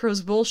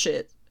Scarecrow's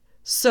bullshit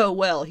so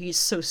well. He's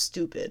so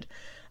stupid.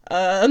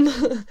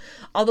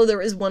 Although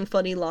there is one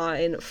funny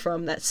line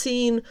from that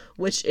scene,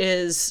 which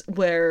is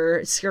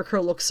where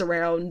Scarecrow looks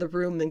around the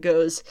room and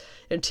goes,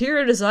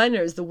 "Interior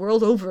designers the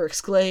world over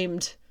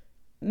exclaimed,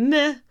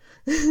 meh,"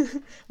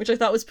 which I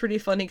thought was pretty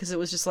funny because it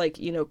was just like,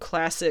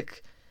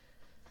 classic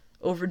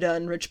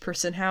overdone rich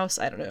person house.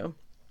 I don't know.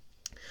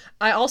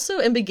 I also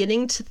am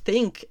beginning to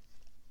think,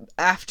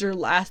 after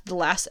the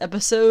last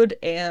episode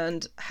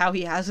and how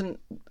he hasn't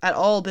at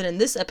all been in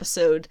this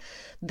episode,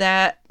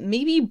 that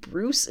maybe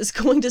Bruce is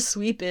going to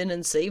sweep in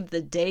and save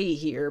the day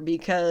here,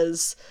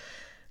 because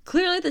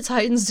clearly the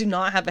Titans do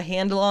not have a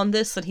handle on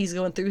this, and he's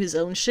going through his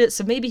own shit,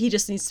 so maybe he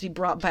just needs to be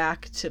brought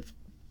back to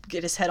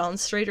get his head on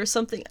straight or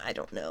something. I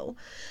don't know.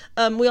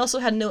 We also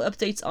had no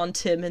updates on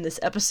Tim in this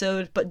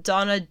episode, but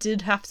Donna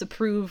did have to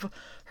prove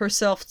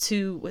herself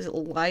to, was it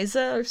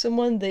Liza or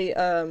someone?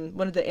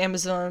 One of the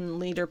Amazon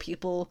leader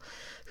people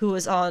who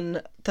was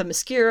on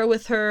Themyscira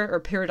with her, or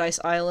Paradise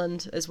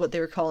Island is what they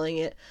were calling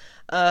it.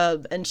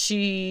 And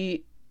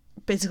she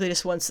basically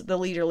the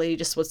leader lady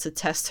just wants to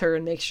test her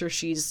and make sure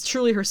she's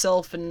truly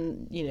herself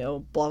and,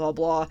 blah, blah,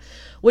 blah,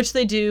 which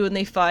they do, and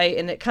they fight,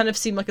 and it kind of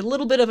seemed like a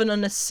little bit of an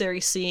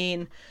unnecessary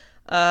scene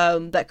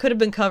that could have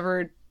been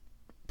covered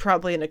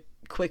probably in a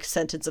quick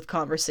sentence of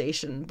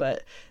conversation,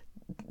 but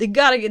they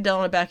gotta get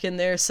Donna back in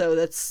there, so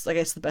that's, I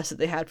guess, the best that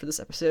they had for this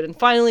episode. And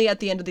finally, at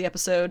the end of the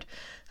episode,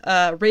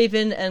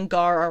 Raven and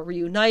Gar are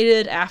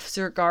reunited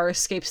after Gar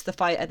escapes the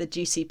fight at the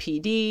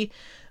GCPD,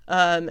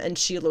 and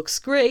she looks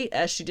great,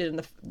 as she did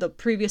in the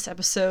previous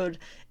episode,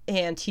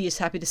 and he is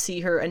happy to see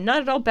her, and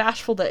not at all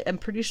bashful that I'm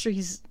pretty sure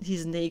he's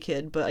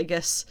naked, but I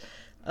guess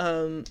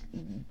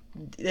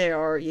they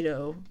are,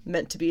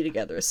 meant to be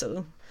together,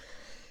 so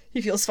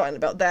he feels fine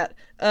about that.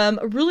 I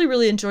really,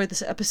 really enjoyed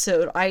this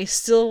episode. I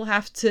still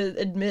have to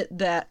admit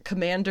that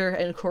Commander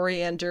and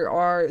Koriand'r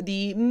are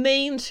the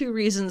main two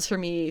reasons for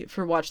me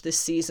for watch this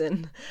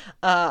season.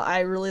 I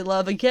really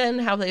love, again,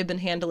 how they've been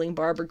handling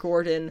Barbara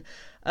Gordon,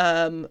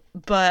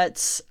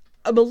 but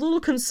I'm a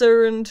little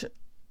concerned,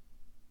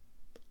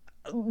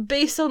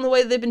 based on the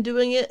way they've been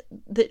doing it,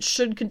 that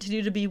should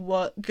continue to be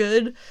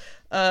good.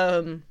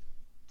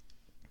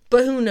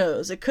 But who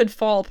knows? It could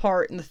fall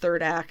apart in the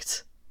third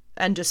act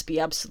and just be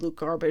absolute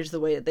garbage the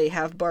way that they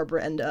have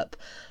Barbara end up.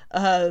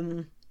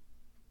 Who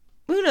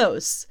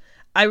knows?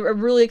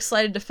 I'm really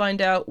excited to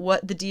find out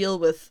what the deal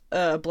with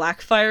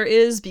Blackfire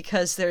is,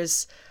 because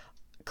there's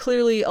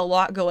clearly a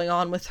lot going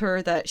on with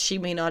her that she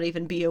may not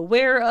even be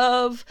aware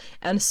of,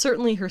 and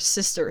certainly her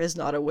sister is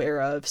not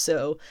aware of,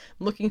 so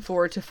I'm looking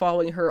forward to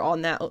following her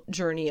on that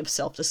journey of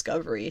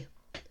self-discovery.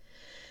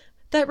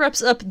 That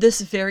wraps up this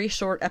very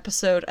short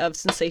episode of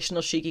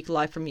Sensational She-Geek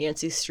live from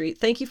Yancey Street.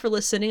 Thank you for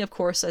listening, of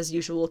course, as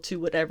usual, to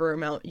whatever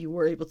amount you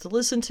were able to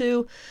listen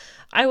to.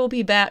 I will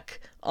be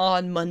back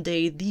on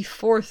Monday, the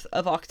 4th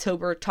of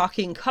October,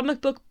 talking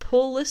comic book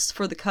pull lists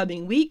for the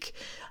coming week.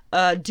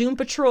 Doom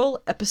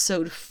Patrol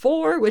episode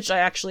 4, which I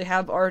actually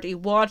have already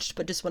watched,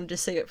 but just wanted to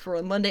save it for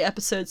a Monday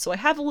episode, so I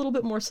have a little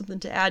bit more something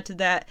to add to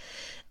that,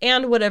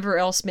 and whatever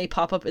else may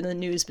pop up in the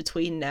news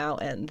between now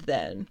and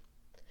then.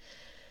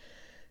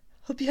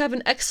 Hope you have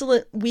an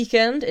excellent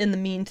weekend in the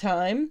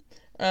meantime.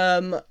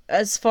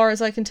 As far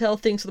as I can tell,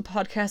 things for the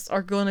podcast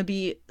are going to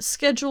be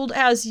scheduled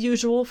as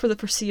usual for the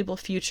foreseeable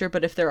future,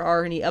 but if there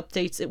are any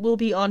updates, it will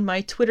be on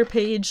my Twitter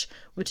page,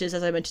 which is,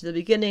 as I mentioned at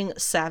the beginning,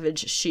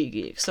 Savage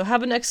She-Geek. So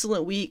have an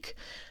excellent week,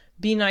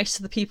 be nice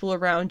to the people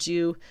around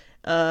you,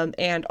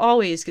 and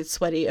always get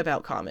sweaty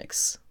about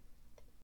comics.